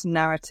lazy as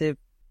narrative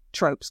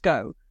tropes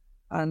go,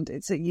 and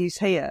it's at use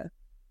here.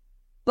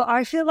 But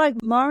I feel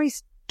like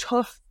Mari's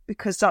tough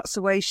because that's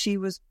the way she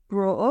was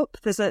brought up.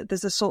 There's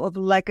a sort of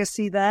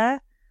legacy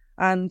there,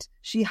 and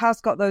she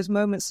has got those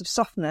moments of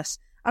softness.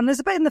 And there's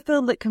a bit in the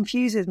film that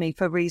confuses me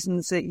for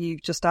reasons that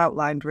you've just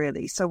outlined,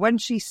 really. So when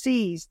she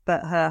sees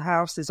that her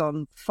house is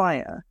on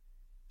fire,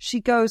 she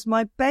goes,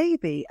 "My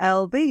baby,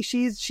 LV."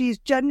 She's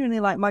genuinely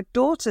like, my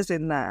daughter's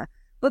in there.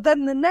 But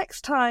then the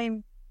next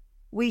time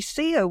we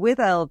see her with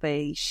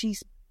LV,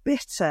 she's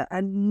bitter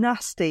and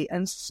nasty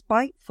and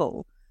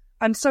spiteful.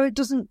 And so it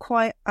doesn't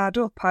quite add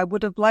up. I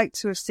would have liked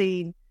to have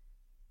seen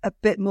a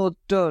bit more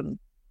done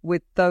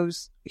with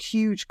those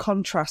huge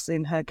contrasts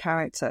in her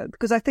character,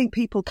 because I think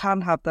people can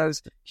have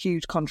those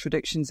huge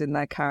contradictions in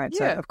their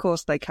character. Yeah. Of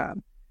course they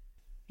can.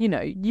 You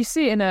know, you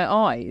see it in her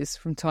eyes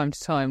from time to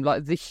time,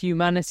 like the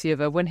humanity of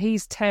her when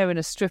he's tearing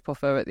a strip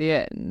off her at the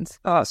end.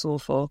 Oh, it's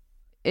awful.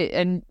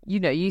 And, you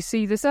know, you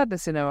see the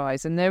sadness in her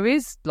eyes, and there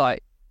is,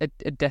 like,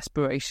 a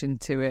desperation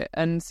to it.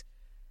 And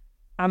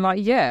like,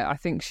 yeah, I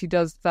think she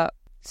does that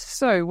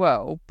so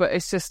well, but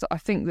it's just, I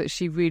think that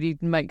she really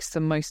makes the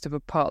most of a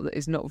part that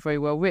is not very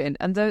well written.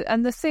 And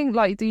the thing,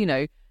 like, you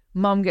know,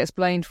 mum gets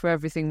blamed for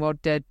everything while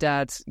dead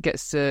dad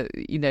gets to,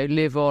 you know,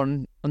 live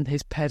on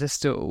his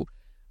pedestal,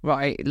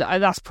 right?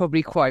 That's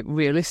probably quite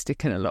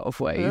realistic in a lot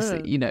of ways,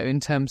 you know, in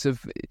terms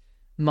of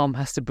mum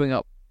has to bring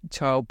up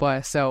child by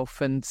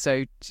herself, and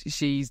so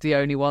she's the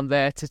only one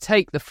there to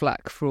take the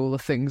flak for all the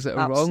things that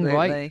are wrong,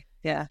 right?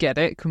 Yeah. Get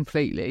it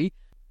completely.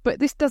 But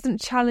this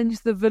doesn't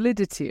challenge the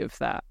validity of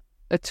that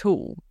at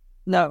all.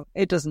 No,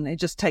 it doesn't. It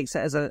just takes it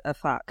as a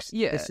fact.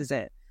 Yeah. This is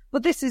it.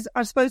 But this is,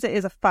 I suppose it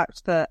is a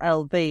fact for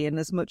LV, and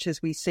as much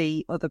as we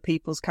see other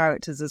people's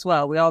characters as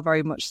well, we are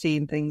very much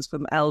seeing things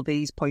from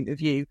LV's point of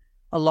view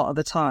a lot of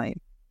the time.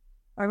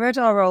 I read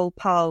our old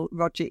pal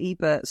Roger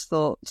Ebert's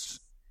thoughts,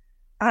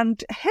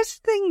 and his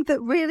thing that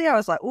really, I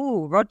was like,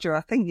 oh, Roger,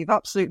 I think you've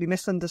absolutely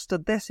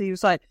misunderstood this. He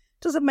was like,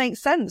 doesn't make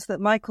sense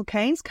that Michael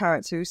Caine's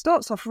character, who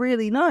starts off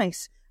really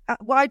nice,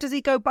 why does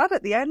he go bad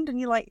at the end? And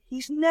you're like,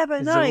 he's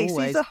never nice.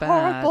 He's a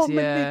horrible,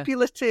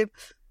 manipulative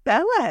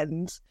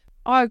bellend.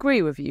 I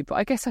agree with you, but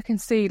I guess I can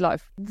see,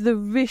 like, the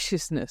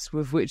viciousness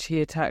with which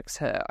he attacks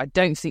her. I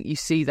don't think you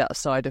see that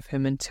side of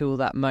him until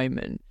that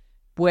moment,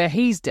 where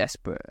he's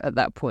desperate at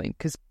that point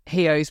because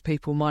he owes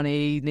people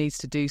money, he needs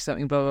to do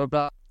something, blah, blah,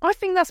 blah. I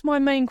think that's my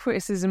main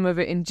criticism of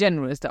it in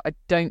general, is that I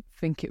don't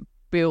think it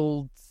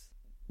builds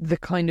the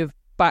kind of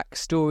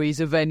backstories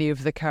of any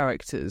of the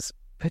characters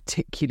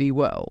particularly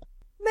well.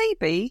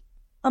 Maybe.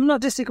 I'm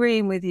not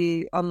disagreeing with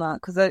you on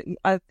that, because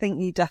I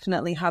think you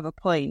definitely have a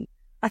point.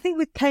 I think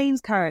with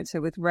Kane's character,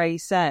 with Ray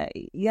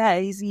Say, yeah,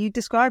 you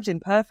described him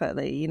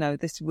perfectly. You know,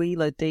 this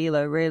wheeler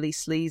dealer, really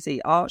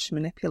sleazy arch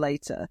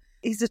manipulator.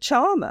 He's a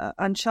charmer,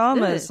 and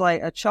charmers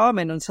like are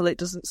charming until it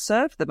doesn't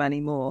serve them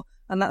anymore.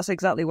 And that's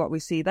exactly what we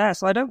see there.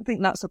 So I don't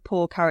think that's a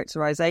poor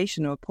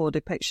characterization or a poor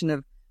depiction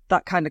of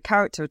that kind of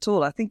character at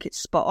all. I think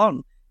it's spot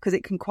on, because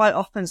it can quite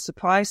often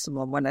surprise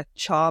someone when a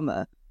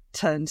charmer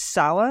turns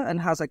sour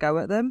and has a go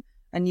at them.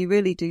 And you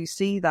really do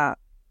see that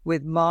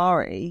with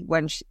Mari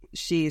when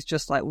she is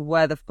just like,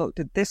 where the fuck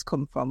did this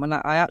come from? And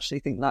I actually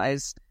think that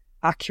is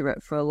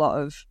accurate for a lot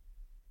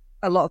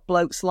of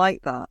blokes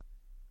like that.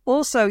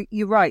 Also,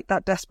 you're right,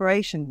 that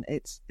desperation,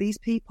 it's these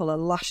people are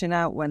lashing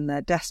out when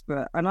they're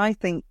desperate. And I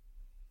think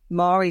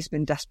Mari's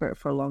been desperate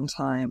for a long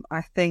time.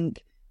 I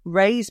think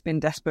Ray's been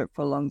desperate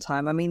for a long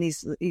time. I mean,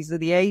 he's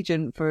the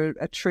agent for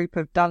a troupe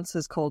of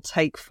dancers called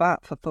Take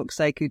Fat, for fuck's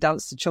sake, who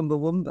dance to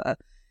Chumbawamba.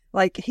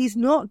 Like, he's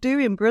not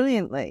doing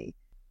brilliantly.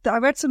 I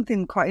read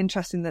something quite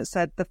interesting that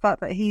said the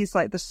fact that he's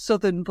like the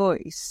southern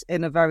voice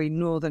in a very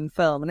northern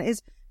film, and it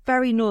is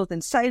very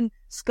northern, set in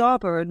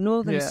Scarborough, a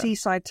northern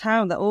seaside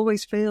town that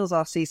always feels,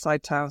 our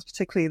seaside towns,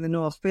 particularly in the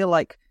north, feel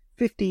like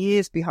 50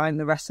 years behind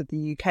the rest of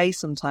the UK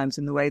sometimes,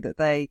 in the way that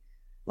they,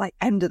 like,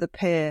 end of the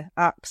pier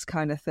acts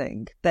kind of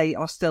thing. They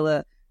are still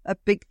a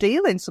big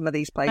deal in some of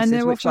these places, and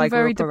they're which often I grew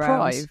very up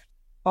deprived. around.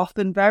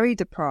 Often very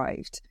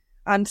deprived.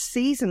 And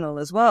seasonal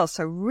as well,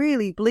 so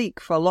really bleak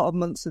for a lot of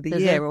months of the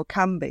year, or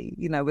can be,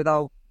 you know, with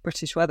our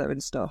British weather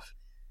and stuff.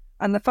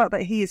 And the fact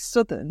that he is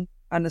southern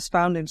and has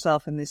found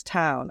himself in this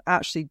town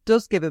actually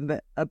does give him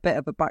a bit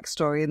of a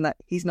backstory, in that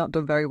he's not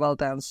done very well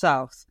down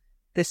south.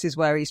 This is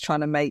where he's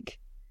trying to make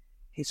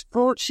his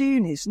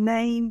fortune, his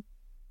name.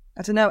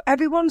 I don't know,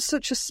 everyone's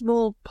such a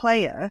small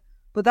player,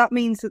 but that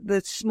means that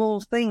the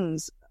small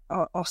things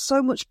are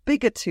so much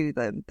bigger to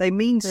them. They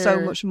mean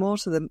so much more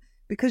to them.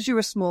 Because you're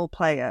a small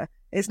player,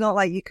 it's not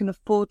like you can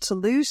afford to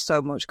lose so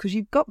much, because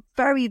you've got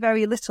very,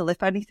 very little,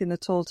 if anything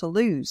at all, to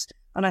lose.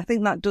 And I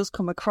think that does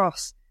come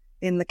across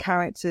in the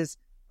characters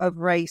of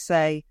Ray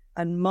Say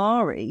and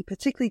Mari,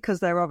 particularly because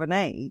they're of an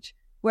age.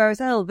 Whereas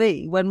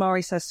LV, when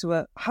Mari says to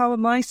her, how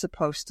am I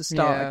supposed to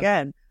start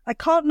again? I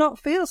can't not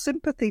feel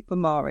sympathy for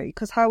Mari,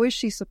 because how is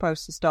she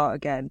supposed to start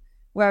again?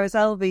 Whereas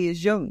LV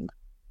is young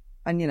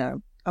and, you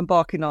know,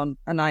 embarking on,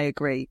 and I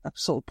agree, a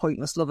sort of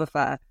pointless love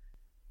affair.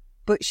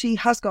 But she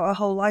has got a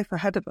whole life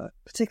ahead of her,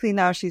 particularly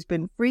now she's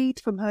been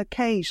freed from her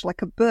cage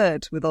like a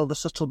bird, with all the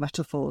subtle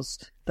metaphors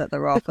that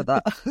there are for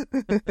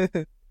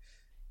that.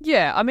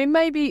 Yeah, I mean,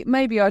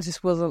 maybe I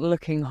just wasn't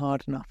looking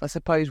hard enough. I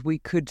suppose we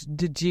could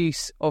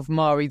deduce of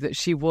Mari that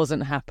she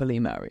wasn't happily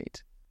married,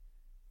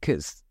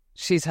 because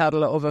she's had a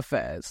lot of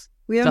affairs.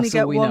 We only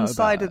get one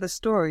side of the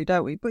story,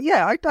 don't we? But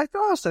yeah, I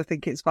also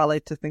think it's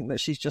valid to think that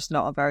she's just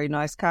not a very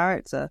nice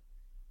character.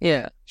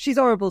 Yeah. She's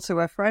horrible to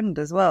her friend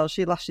as well.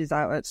 She lashes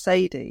out at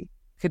Sadie.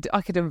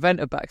 I could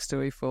invent a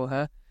backstory for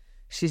her.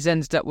 She's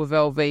ended up with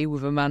LV,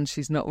 with a man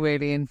she's not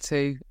really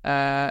into.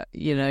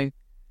 You know,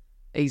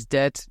 he's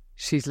dead.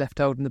 She's left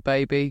holding the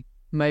baby.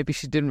 Maybe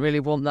she didn't really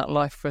want that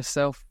life for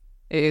herself.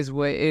 It is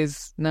what it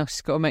is. Now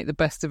she's got to make the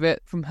best of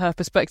it. From her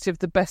perspective,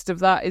 the best of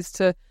that is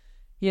to,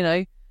 you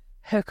know,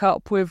 hook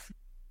up with...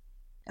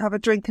 Have a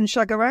drink and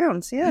shag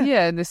around, yeah.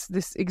 Yeah, and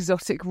this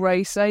exotic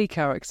Ray Say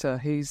character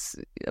who's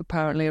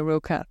apparently a real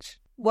catch.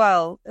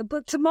 Well,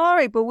 but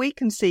Tamari, but we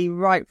can see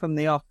right from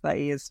the off that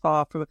he is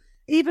far from...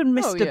 Even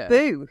Mr.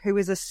 Boo, who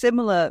is a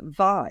similar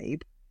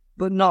vibe,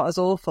 but not as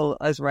awful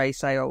as Ray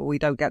Say, or we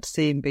don't get to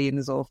see him being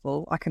as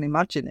awful. I can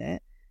imagine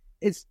it.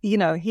 It's, you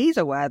know, he's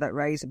aware that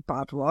Ray's a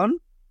bad one,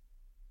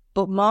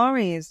 but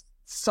Mari is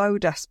so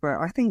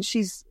desperate. I think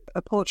she's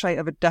a portrait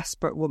of a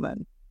desperate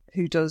woman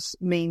who does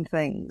mean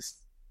things.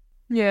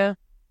 Yeah,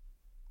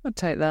 I'd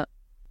take that.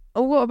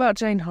 Oh, what about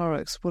Jane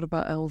Horrocks? What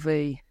about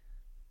LV?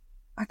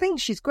 I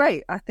think she's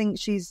great. I think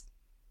she's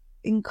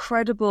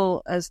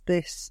incredible as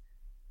this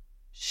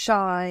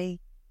shy,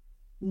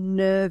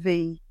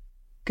 nervy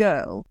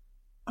girl.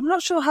 I'm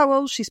not sure how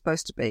old she's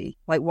supposed to be,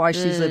 like why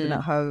she's living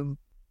at home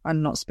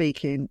and not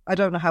speaking. I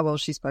don't know how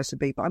old she's supposed to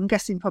be, but I'm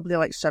guessing probably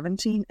like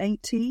 17,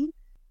 18.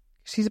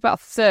 She's about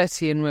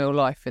 30 in real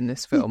life in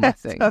this film, I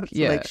think.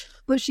 Totally. Yeah.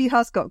 But she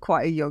has got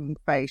quite a young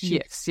face.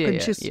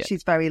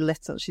 She's very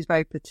little. She's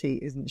very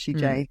petite, isn't she,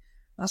 Jane?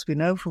 As we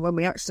know from when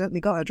we accidentally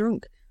got her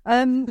drunk.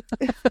 Text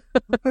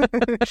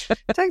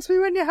me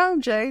when you're home,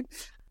 Jane.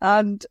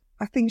 And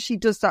I think she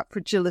does that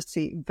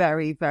fragility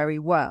very, very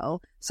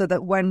well, so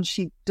that when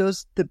she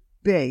does the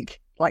big,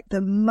 like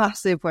the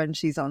massive when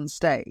she's on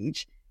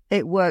stage,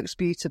 it works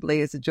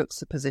beautifully as a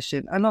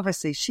juxtaposition. And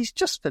obviously, she's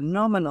just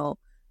phenomenal.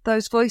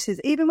 Those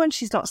voices, even when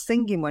she's not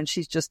singing, when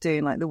she's just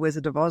doing like the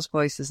Wizard of Oz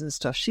voices and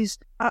stuff, she's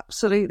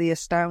absolutely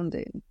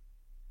astounding.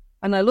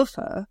 And I love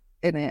her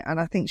in it, and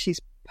I think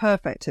she's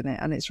perfect in it,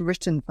 and it's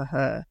written for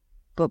her.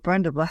 But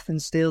Brenda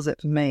Blethyn steals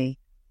it for me.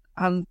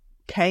 And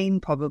Kane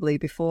probably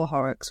before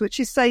Horrocks, which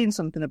is saying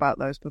something about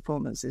those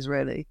performances,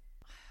 really.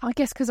 I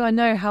guess because I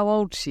know how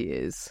old she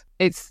is,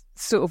 it's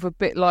sort of a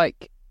bit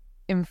like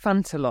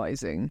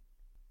infantilizing.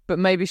 But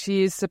maybe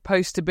she is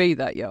supposed to be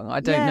that young. I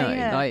don't know.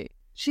 Yeah. Like,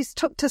 she's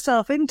tucked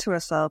herself into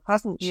herself,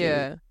 hasn't she?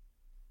 yeah.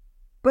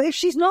 But if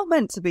she's not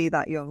meant to be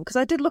that young, because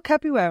I did look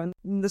everywhere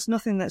and there's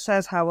nothing that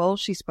says how old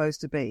she's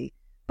supposed to be.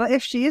 But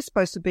if she is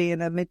supposed to be in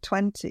her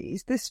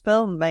mid-20s, this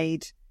film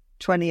made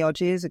 20-odd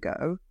years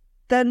ago,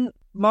 then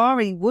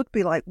Mari would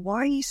be like, why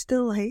are you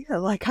still here?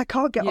 Like, I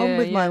can't get on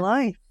with my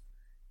life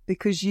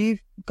because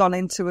you've gone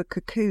into a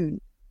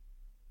cocoon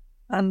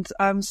and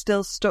I'm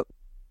still stuck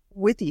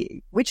with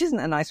you, which isn't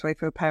a nice way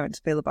for a parent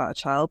to feel about a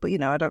child. But, you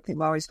know, I don't think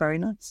Mari's very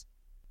nice.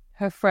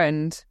 Her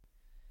friend,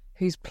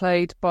 who's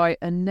played by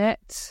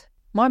Annette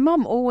My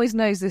mum always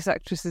knows this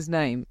actress's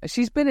name.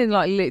 She's been in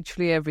like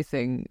literally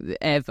everything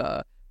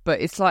ever,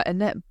 but it's like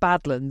Annette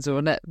Badlands or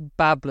Annette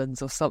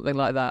Bablands or something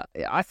like that.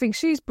 I think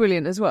she's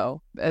brilliant as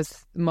well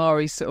as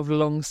Mari's sort of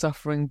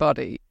long-suffering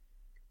buddy.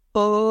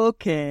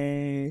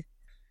 Okay.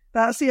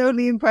 That's the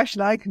only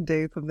impression I can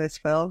do from this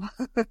film.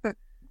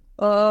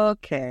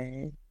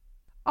 Okay.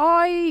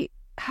 I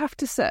have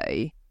to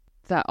say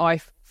that I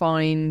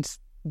find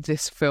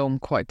this film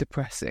quite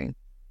depressing.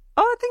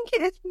 Oh, I think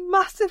it is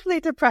massively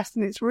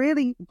depressing. It's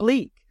really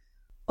bleak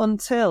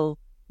until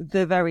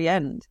the very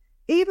end.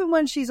 Even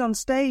when she's on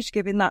stage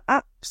giving that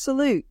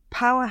absolute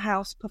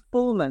powerhouse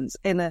performance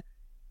in a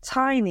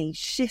tiny,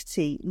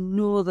 shitty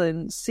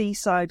northern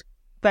seaside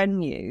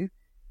venue,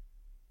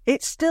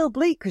 it's still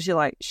bleak because you're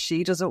like,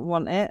 she doesn't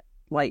want it.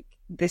 Like,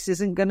 this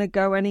isn't going to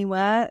go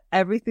anywhere.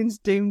 Everything's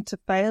doomed to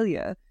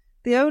failure.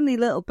 The only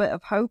little bit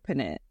of hope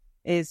in it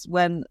is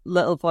when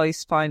Little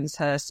Voice finds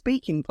her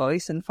speaking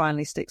voice and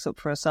finally sticks up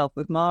for herself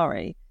with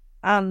Mari,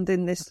 and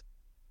in this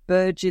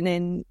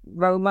burgeoning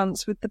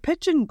romance with the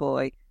pigeon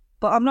boy.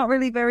 But I'm not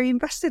really very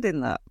invested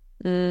in that.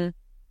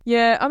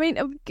 Yeah, I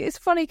mean, it's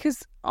funny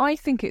because I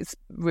think it's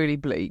really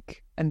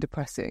bleak and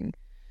depressing.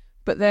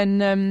 But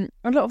then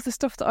a lot of the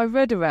stuff that I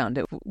read around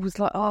it was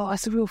like, oh,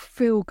 it's a real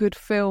feel-good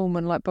film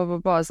and like blah, blah,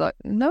 blah. I was like,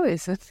 no,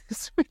 it's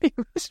really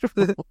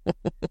miserable.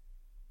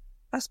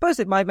 I suppose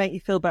it might make you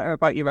feel better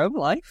about your own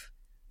life.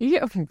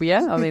 Yeah.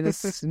 I mean,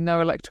 there's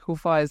no electrical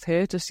fires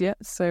here just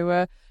yet.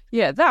 So,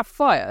 yeah, that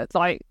fire,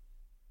 like,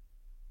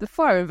 the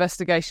fire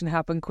investigation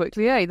happened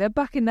quickly, eh? They're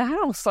back in the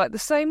house, like, the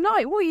same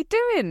night. What are you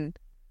doing?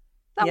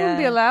 That wouldn't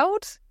be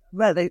allowed.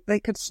 Well, they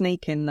could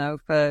sneak in, though,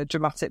 for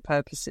dramatic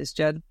purposes,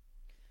 Jen.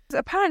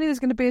 Apparently there's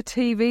going to be a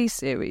TV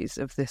series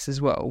of this as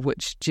well,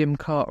 which Jim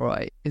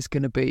Cartwright is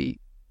going to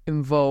be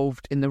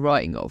involved in the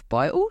writing of. But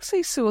I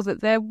also saw that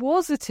there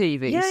was a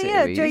TV series.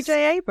 Yeah,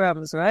 J.J.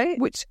 Abrams, right?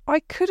 Which I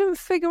couldn't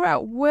figure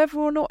out whether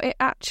or not it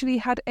actually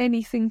had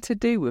anything to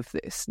do with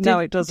this. No,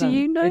 it doesn't. Do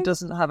you know? It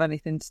doesn't have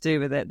anything to do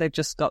with it. They've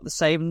just got the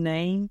same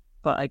name,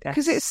 but I guess...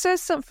 Because it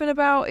says something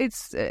about...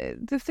 it's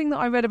the thing that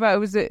I read about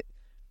was that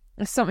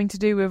it's something to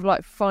do with,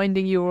 like,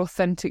 finding your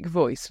authentic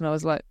voice. And I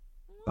was like...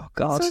 Oh,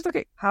 God.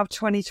 Like how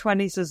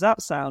 2020s does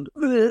that sound?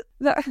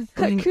 That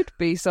could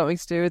be something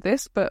to do with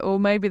this, but or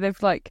maybe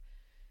they've, like,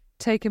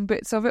 taken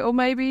bits of it, or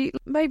maybe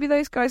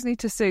those guys need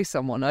to sue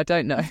someone. I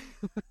don't know.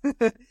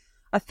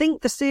 I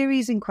think the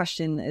series in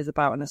question is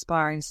about an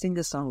aspiring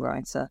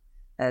singer-songwriter,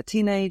 a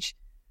teenage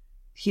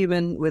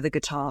human with a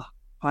guitar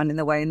finding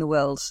their way in the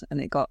world,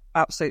 and it got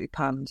absolutely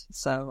panned.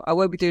 So I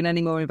won't be doing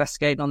any more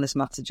investigating on this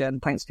matter, Jen.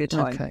 Thanks for your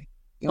time. Okay.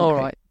 All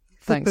right.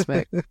 Thanks,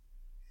 Mick.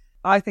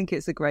 I think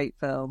it's a great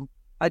film.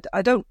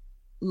 I don't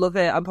love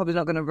it. I'm probably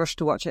not going to rush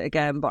to watch it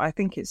again, but I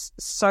think it's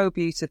so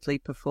beautifully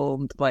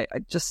performed. Like, I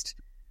just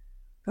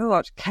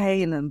watch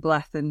Kane and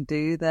Blethen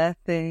do their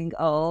thing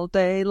all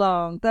day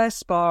long. Their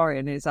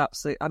sparring is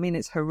absolute. I mean,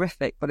 it's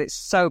horrific, but it's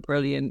so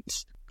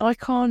brilliant. I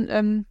can't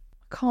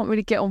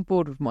really get on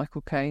board with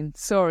Michael Caine.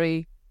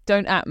 Sorry,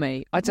 don't at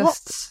me. Can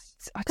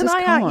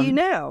I at you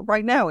now,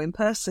 right now, in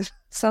person?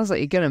 Sounds like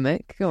you're gonna,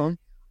 Mick. Go on.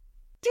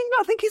 Do you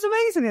not think he's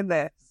amazing in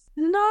this?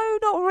 No,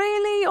 not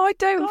really. I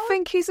don't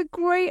think he's a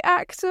great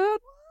actor,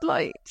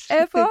 like,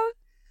 ever.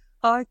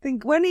 I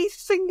think when he's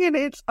singing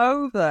It's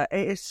Over,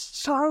 it is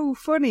so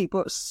funny,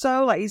 but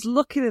so, like, he's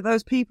looking at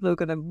those people who are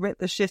going to rip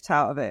the shit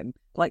out of him,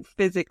 like,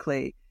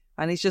 physically.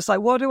 And he's just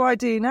like, what do I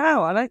do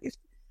now? And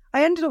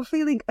I ended up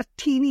feeling a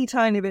teeny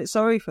tiny bit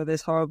sorry for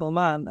this horrible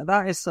man.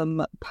 That is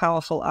some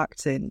powerful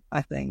acting,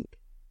 I think.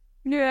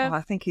 Yeah. I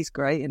think he's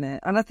great in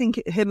it. And I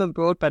think him and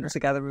Broadbent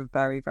together are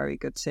very, very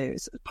good too.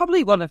 It's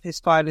probably one of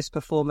his finest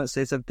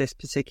performances of this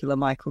particular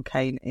Michael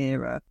Caine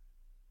era.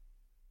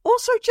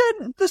 Also,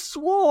 Jen, The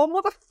Swarm,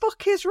 what the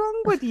fuck is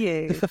wrong with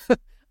you?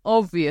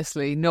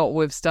 Obviously,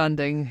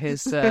 notwithstanding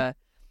his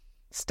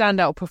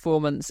standout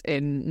performance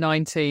in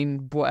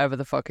 19, whatever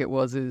the fuck it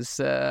was, is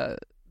The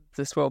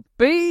Swarm.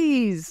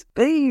 Bees!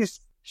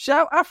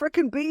 Shout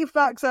African bee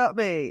facts at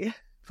me!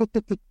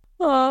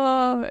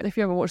 And if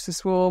you haven't watched The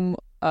Swarm,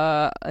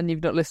 and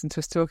you've not listened to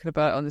us talking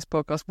about it on this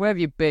podcast, where have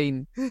you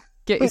been?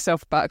 Get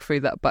yourself back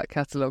through that back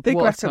catalogue. Big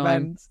what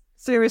recommend.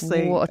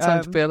 Seriously. What a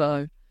time to be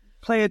alive.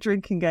 Play a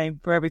drinking game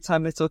for every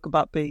time they talk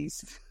about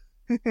bees.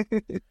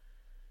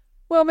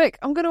 Well, Mick,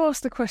 I'm going to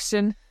ask the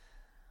question,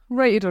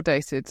 rated or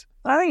dated?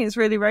 I think it's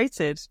really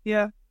rated,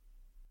 yeah.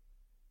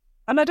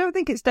 And I don't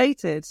think it's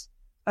dated.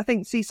 I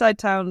think seaside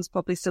towns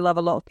probably still have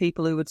a lot of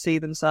people who would see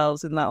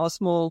themselves in that, or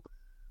small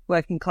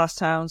working class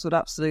towns would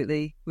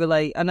absolutely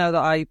relate. I know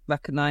that I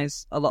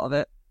recognise a lot of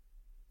it.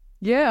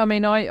 Yeah, I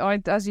mean,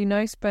 I as you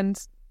know,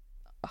 spend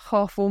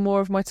half or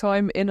more of my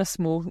time in a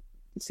small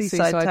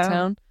seaside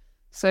town.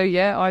 So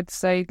yeah, I'd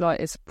say like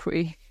it's a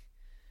pretty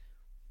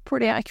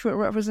accurate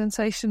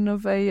representation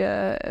of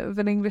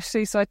an English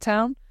seaside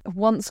town. A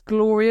once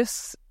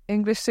glorious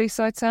English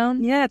seaside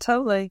town. Yeah,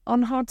 totally.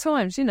 On hard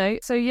times, you know.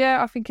 So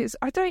yeah, I think it's.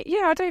 I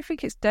don't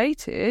think it's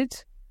dated,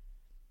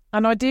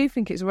 and I do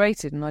think it's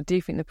rated, and I do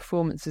think the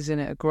performances in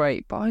it are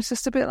great. But I was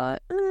just a bit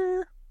like,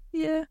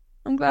 yeah,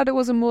 I'm glad it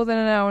wasn't more than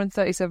an hour and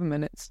 37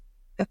 minutes.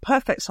 A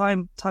perfect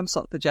time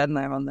slot for Jen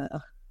there on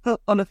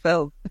on a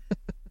film.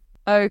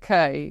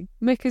 Okay,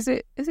 Mick, is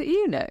it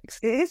you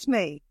next? It is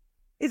me.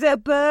 Is it a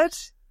bird?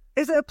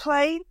 Is it a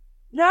plane?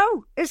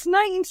 No, it's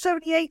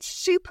 1978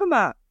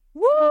 Superman.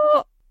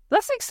 What?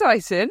 That's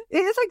exciting. It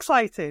is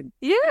exciting.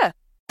 Yeah.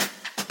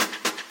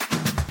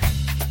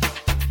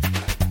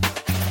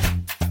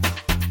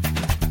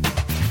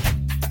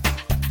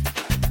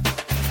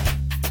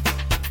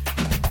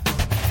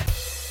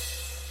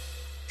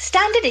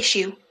 Standard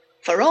issue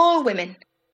for all women.